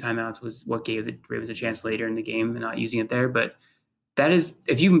having 2 timeouts was what gave the Ravens a chance later in the game and not using it there. But that is,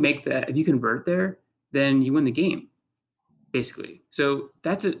 if you convert there, then you win the game, basically. So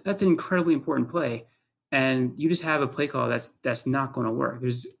that's an incredibly important play. And you just have a play call that's not going to work.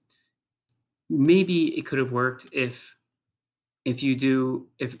 Maybe it could have worked if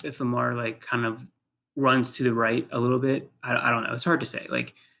Lamar like kind of runs to the right a little bit. I don't know. It's hard to say.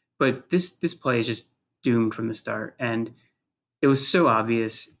 But this play is just doomed from the start, and it was so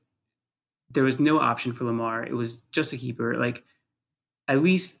obvious. There was no option for Lamar. It was just a keeper. Like, at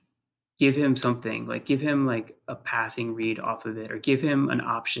least give him something. Like, give him like a passing read off of it, or give him an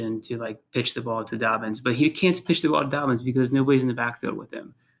option to like pitch the ball to Dobbins. But he can't pitch the ball to Dobbins because nobody's in the backfield with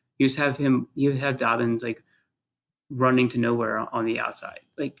him. You have Dobbins like running to nowhere on the outside.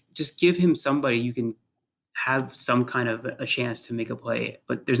 Like, just give him somebody you can have some kind of a chance to make a play,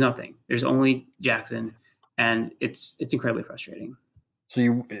 but there's nothing. There's only Jackson, and it's incredibly frustrating.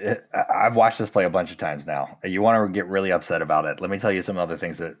 So I've watched this play a bunch of times now. You want to get really upset about it. Let me tell you some other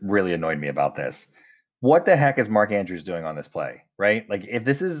things that really annoyed me about this. What the heck is Mark Andrews doing on this play, right? Like, if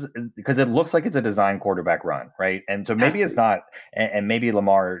this is, because it looks like it's a design quarterback run, right? And so maybe it's not, and maybe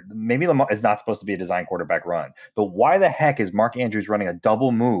Lamar is not supposed to be a design quarterback run. But why the heck is Mark Andrews running a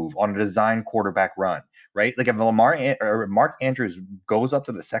double move on a design quarterback run, right? Like, if Mark Andrews goes up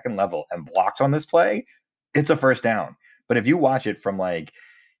to the second level and blocks on this play, it's a first down. But if you watch it from like,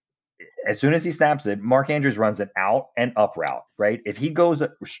 as soon as he snaps it, Mark Andrews runs an out and up route, right? If he goes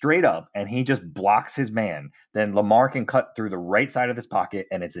straight up and he just blocks his man, then Lamar can cut through the right side of this pocket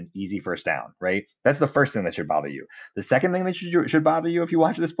and it's an easy first down, right? That's the first thing that should bother you. The second thing that should bother you if you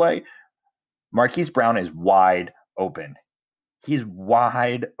watch this play, Marquise Brown is wide open. He's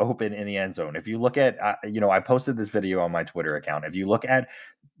wide open in the end zone. If you look at, I posted this video on my Twitter account. If you look at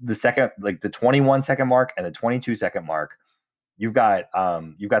the 21 second mark and the 22 second mark, you've got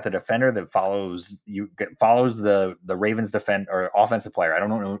the defender that follows the Ravens offensive player. I don't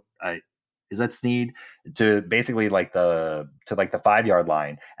know. Is that Snead to basically the 5-yard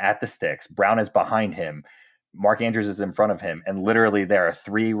line at the sticks. Brown is behind him. Mark Andrews is in front of him, and literally there are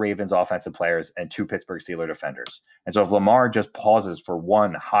 3 Ravens offensive players and 2 Pittsburgh Steelers defenders. And so if Lamar just pauses for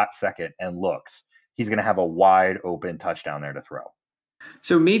 1 hot second and looks, he's going to have a wide open touchdown there to throw.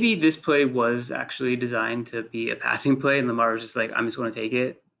 So maybe this play was actually designed to be a passing play, and Lamar was just like, I'm just going to take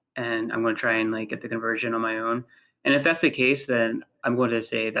it, and I'm going to try and like get the conversion on my own. And if that's the case, then I'm going to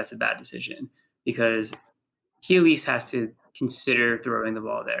say that's a bad decision, because he at least has to consider throwing the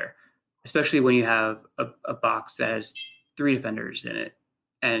ball there, especially when you have a box that has 3 defenders in it.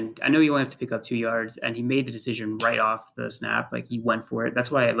 And I know you only have to pick up 2 yards, and he made the decision right off the snap. Like, he went for it. That's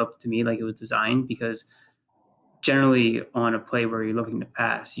why it looked to me like it was designed, because generally on a play where you're looking to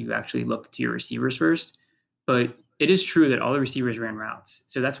pass, you actually look to your receivers first. But it is true that all the receivers ran routes.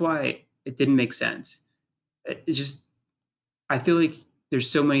 So that's why it didn't make sense. It just, I feel like there's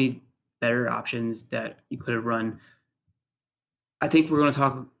so many better options that you could have run. I think we're going to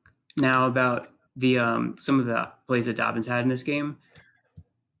talk now about the some of the plays that Dobbins had in this game.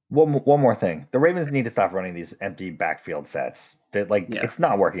 One more thing. The Ravens need to stop running these empty backfield sets. It's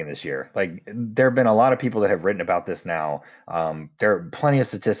not working this year. Like, there have been a lot of people that have written about this now. There are plenty of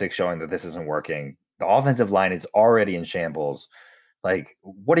statistics showing that this isn't working. The offensive line is already in shambles. Like,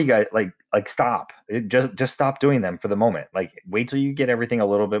 what do you guys like stop? Just stop doing them for the moment. Like, wait till you get everything a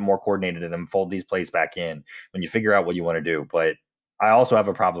little bit more coordinated and then fold these plays back in when you figure out what you want to do. But I also have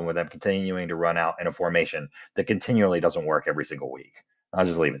a problem with them continuing to run out in a formation that continually doesn't work every single week. I'll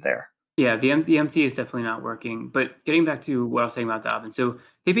just leave it there. Yeah, the MT is definitely not working. But getting back to what I was saying about Dobbins, so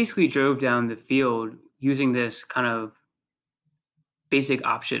they basically drove down the field using this kind of basic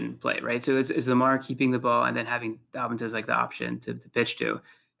option play, right? So it's Lamar keeping the ball and then having Dobbins as like the option to pitch to,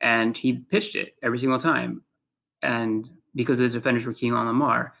 and he pitched it every single time, and because the defenders were keying on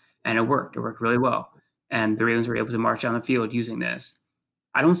Lamar, and it worked really well, and the Ravens were able to march down the field using this.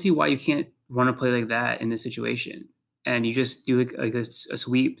 I don't see why you can't run a play like that in this situation. And you just do like a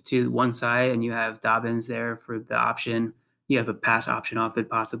sweep to one side, and you have Dobbins there for the option. You have a pass option off it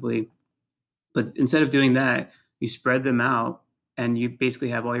possibly. But instead of doing that, you spread them out, and you basically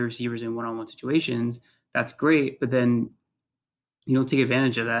have all your receivers in one-on-one situations. That's great, but then you don't take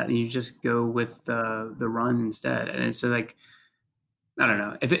advantage of that, and you just go with the run instead. And it's so like, I don't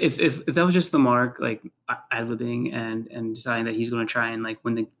know. If that was just Lamar like ad-libbing and deciding that he's going to try and like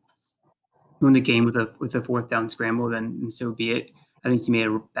win the game with a fourth down scramble, then so be it. I think he made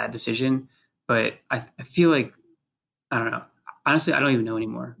a bad decision, but I feel like, I don't know. Honestly, I don't even know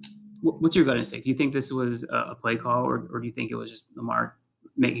anymore. What's your gut instinct? Do you think this was a play call, or do you think it was just Lamar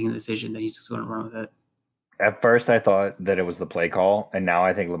making a decision that he's just going to run with it? At first, I thought that it was the play call, and now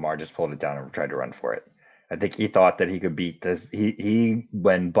I think Lamar just pulled it down and tried to run for it. I think he thought that he could beat this. He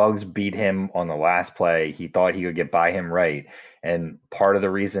when Bugs beat him on the last play, he thought he could get by him right. And part of the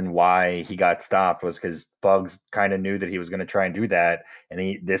reason why he got stopped was because Bugs kind of knew that he was going to try and do that. And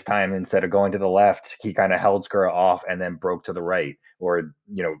he this time, instead of going to the left, he kind of held Skura off and then broke to the right, or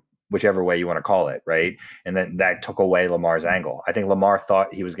whichever way you want to call it, right? And then that took away Lamar's angle. I think Lamar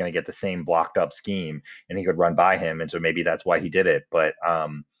thought he was going to get the same blocked up scheme and he could run by him, and so maybe that's why he did it. But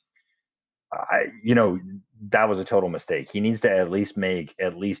that was a total mistake. He needs to at least make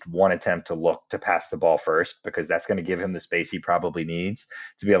at least one attempt to look to pass the ball first, because that's going to give him the space he probably needs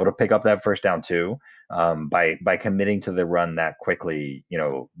to be able to pick up that first down too. By committing to the run that quickly,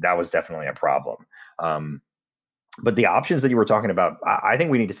 that was definitely a problem. But the options that you were talking about, I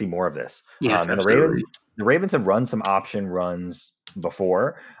think we need to see more of this. Yes, and absolutely. the Ravens have run some option runs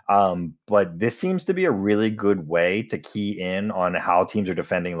before, but this seems to be a really good way to key in on how teams are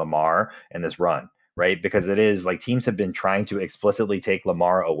defending Lamar in this run, right? Because it is like teams have been trying to explicitly take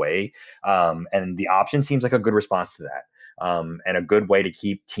Lamar away, and the option seems like a good response to that. And a good way to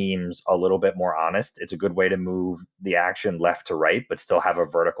keep teams a little bit more honest. It's a good way to move the action left to right, but still have a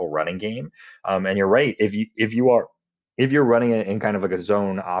vertical running game. And you're right. If you're running it in kind of like a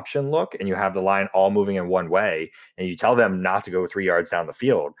zone option look, and you have the line all moving in one way, and you tell them not to go 3 yards down the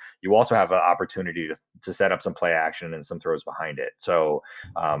field, you also have an opportunity to set up some play action and some throws behind it. So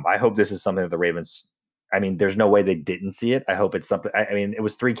I hope this is something that the Ravens, there's no way they didn't see it. I hope it's something, it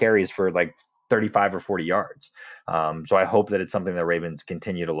was 3 carries for like 35 or 40 yards. So I hope that it's something the Ravens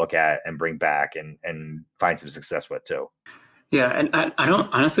continue to look at and bring back and find some success with too. Yeah, and I don't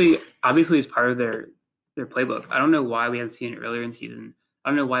honestly, obviously it's part of their playbook. I don't know why we haven't seen it earlier in the season. I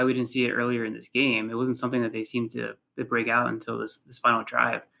don't know why we didn't see it earlier in this game. It wasn't something that they seemed to break out until this final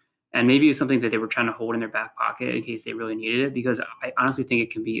drive. And maybe it's something that they were trying to hold in their back pocket in case they really needed it, because I honestly think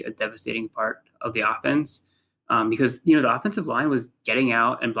it can be a devastating part of the offense. Because, the offensive line was getting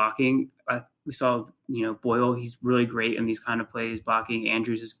out and blocking. We saw, Boyle, he's really great in these kind of plays, blocking.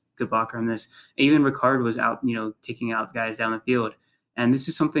 Andrews is a good blocker on this. And even Ricard was out, taking out guys down the field. And this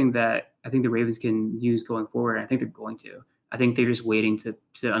is something that I think the Ravens can use going forward. And I think they're going to. I think they're just waiting to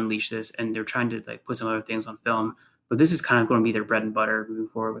unleash this, and they're trying to put some other things on film. But this is kind of going to be their bread and butter moving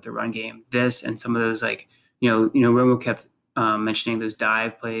forward with their run game. This and some of those Romo kept mentioning those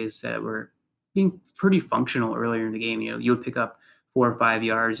dive plays that were being pretty functional earlier in the game. You would pick up 4 or 5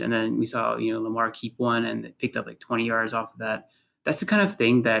 yards, and then we saw Lamar keep one and they picked up like 20 yards off of that. That's the kind of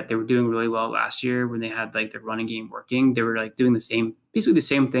thing that they were doing really well last year when they had like their running game working. They were like doing basically the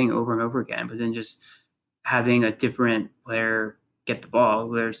same thing over and over again, but then just having a different player get the ball,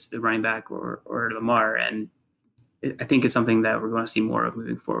 whether it's the running back or Lamar. And I think it's something that we're going to see more of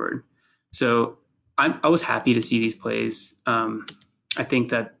moving forward. So I was happy to see these plays. I think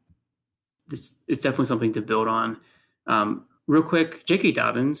that this is definitely something to build on. Real quick, J.K.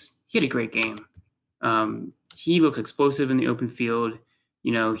 Dobbins, he had a great game. He looks explosive in the open field.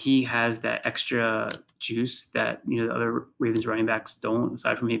 He has that extra juice that, the other Ravens running backs don't,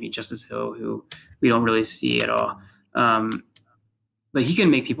 aside from maybe Justice Hill, who we don't really see at all. But he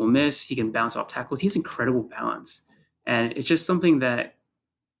can make people miss. He can bounce off tackles. He has incredible balance. And it's just something that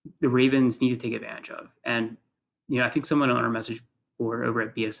the Ravens need to take advantage of. And, I think someone on our message board over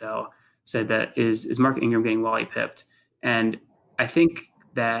at BSL said that is Mark Ingram getting Wally pipped? And I think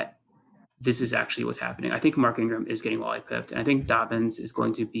that this is actually what's happening. I think Mark Ingram is getting Wally pipped. And I think Dobbins is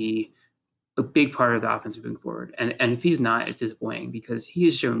going to be a big part of the offense moving forward. And if he's not, it's disappointing because he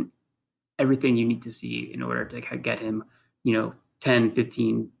has shown everything you need to see in order to get him, 10,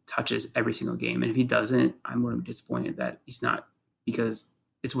 15 touches every single game. And if he doesn't, I'm going to be disappointed that he's not, because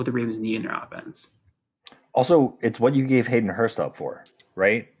it's what the Ravens need in their offense. Also, it's what you gave Hayden Hurst up for,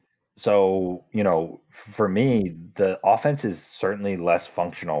 right? So, for me, the offense is certainly less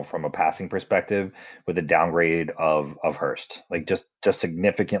functional from a passing perspective with a downgrade of Hurst, like just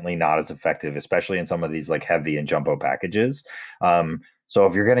significantly not as effective, especially in some of these like heavy and jumbo packages. So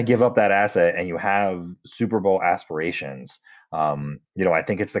if you're going to give up that asset and you have Super Bowl aspirations, I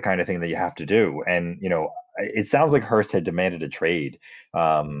think it's the kind of thing that you have to do. And, it sounds like Hurst had demanded a trade.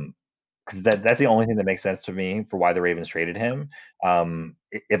 Because that's the only thing that makes sense to me for why the Ravens traded him.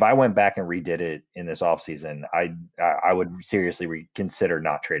 If I went back and redid it in this offseason, I would seriously reconsider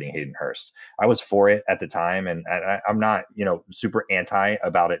not trading Hayden Hurst. I was for it at the time, and I'm not, super anti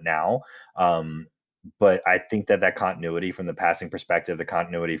about it now. But I think that continuity from the passing perspective, the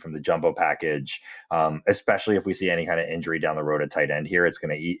continuity from the jumbo package, especially if we see any kind of injury down the road at tight end here, it's going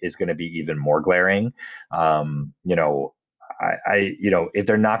to be even more glaring. If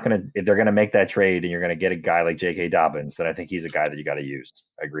they're gonna make that trade and you're gonna get a guy like J.K. Dobbins, then I think he's a guy that you got to use.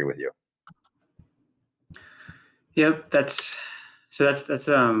 I agree with you. Yep, that's. I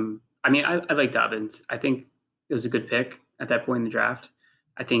like Dobbins. I think it was a good pick at that point in the draft.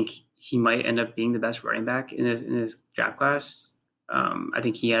 I think he might end up being the best running back in his draft class. I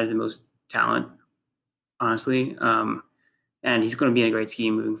think he has the most talent, honestly, and he's going to be in a great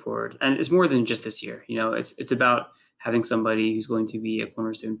scheme moving forward. And it's more than just this year. It's about having somebody who's going to be a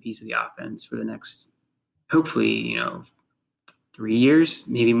cornerstone piece of the offense for the next, hopefully, 3 years,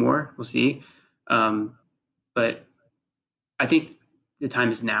 maybe more. We'll see. But I think the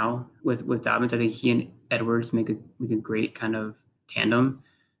time is now with Dobbins. I think he and Edwards make a great kind of tandem.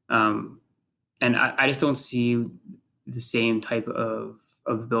 And I just don't see the same type of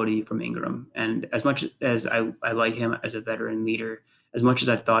ability from Ingram. And as much as I like him as a veteran leader, as much as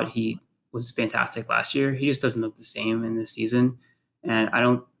I thought he was fantastic last year, he just doesn't look the same in this season. And I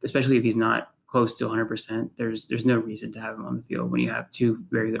don't, especially if he's not close to 100%, there's no reason to have him on the field when you have two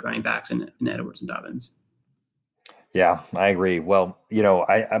very good running backs in Edwards and Dobbins. Yeah, I agree. Well,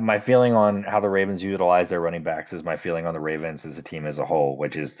 my feeling on how the Ravens utilize their running backs is my feeling on the Ravens as a team as a whole,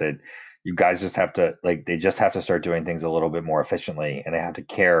 which is that you guys just have to they just have to start doing things a little bit more efficiently, and they have to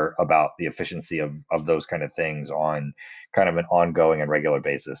care about the efficiency of those kind of things on kind of an ongoing and regular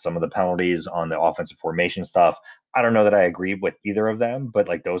basis. Some of the penalties on the offensive formation stuff, I don't know that I agree with either of them, but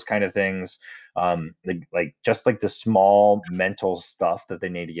like those kind of things, just like the small mental stuff that they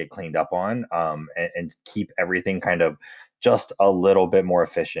need to get cleaned up on, and keep everything kind of just a little bit more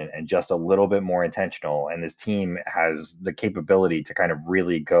efficient and just a little bit more intentional. And this team has the capability to kind of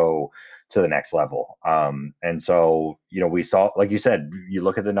really go to the next level. And so, we saw, like you said, you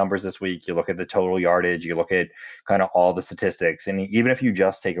look at the numbers this week, you look at the total yardage, you look at kind of all the statistics. And even if you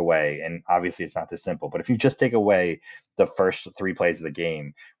just take away, and obviously it's not this simple, but if you just take away the first 3 plays of the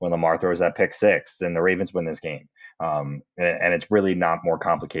game, when Lamar throws that pick 6, then the Ravens win this game. And it's really not more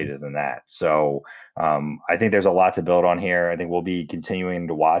complicated than that. So I think there's a lot to build on here. I think we'll be continuing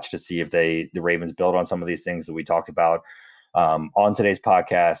to watch to see if the Ravens build on some of these things that we talked about on today's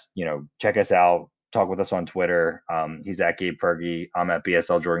podcast. Check us out, talk with us on Twitter. He's at Gabe Fergie. I'm at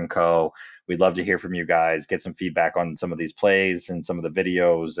BSL Jordan Co. We'd love to hear from you guys, get some feedback on some of these plays and some of the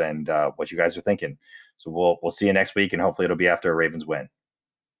videos and what you guys are thinking. So we'll see you next week, and hopefully it'll be after a Ravens win.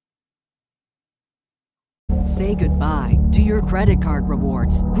 Say goodbye to your credit card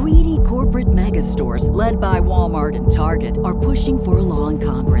rewards. Greedy corporate mega stores, led by Walmart and Target, are pushing for a law in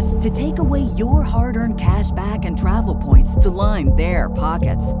Congress to take away your hard-earned cash back and travel points to line their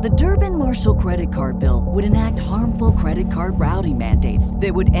pockets. The Durbin-Marshall credit card bill would enact harmful credit card routing mandates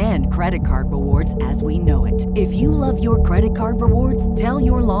that would end credit card rewards as we know it. If you love your credit card rewards, tell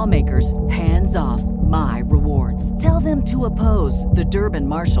your lawmakers, hands off my rewards. Tell them to oppose the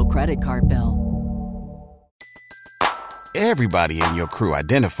Durbin-Marshall credit card bill. Everybody in your crew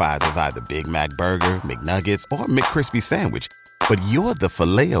identifies as either Big Mac Burger, McNuggets, or McCrispy Sandwich. But you're the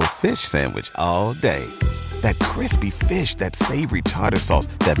Filet-O-Fish Sandwich all day. That crispy fish, that savory tartar sauce,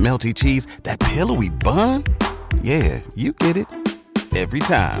 that melty cheese, that pillowy bun. Yeah, you get it. Every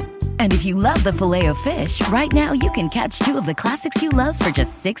time. And if you love the Filet-O-Fish, right now you can catch two of the classics you love for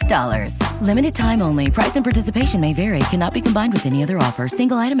just $6. Limited time only. Price and participation may vary. Cannot be combined with any other offer.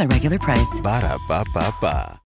 Single item at regular price. Ba-da-ba-ba-ba.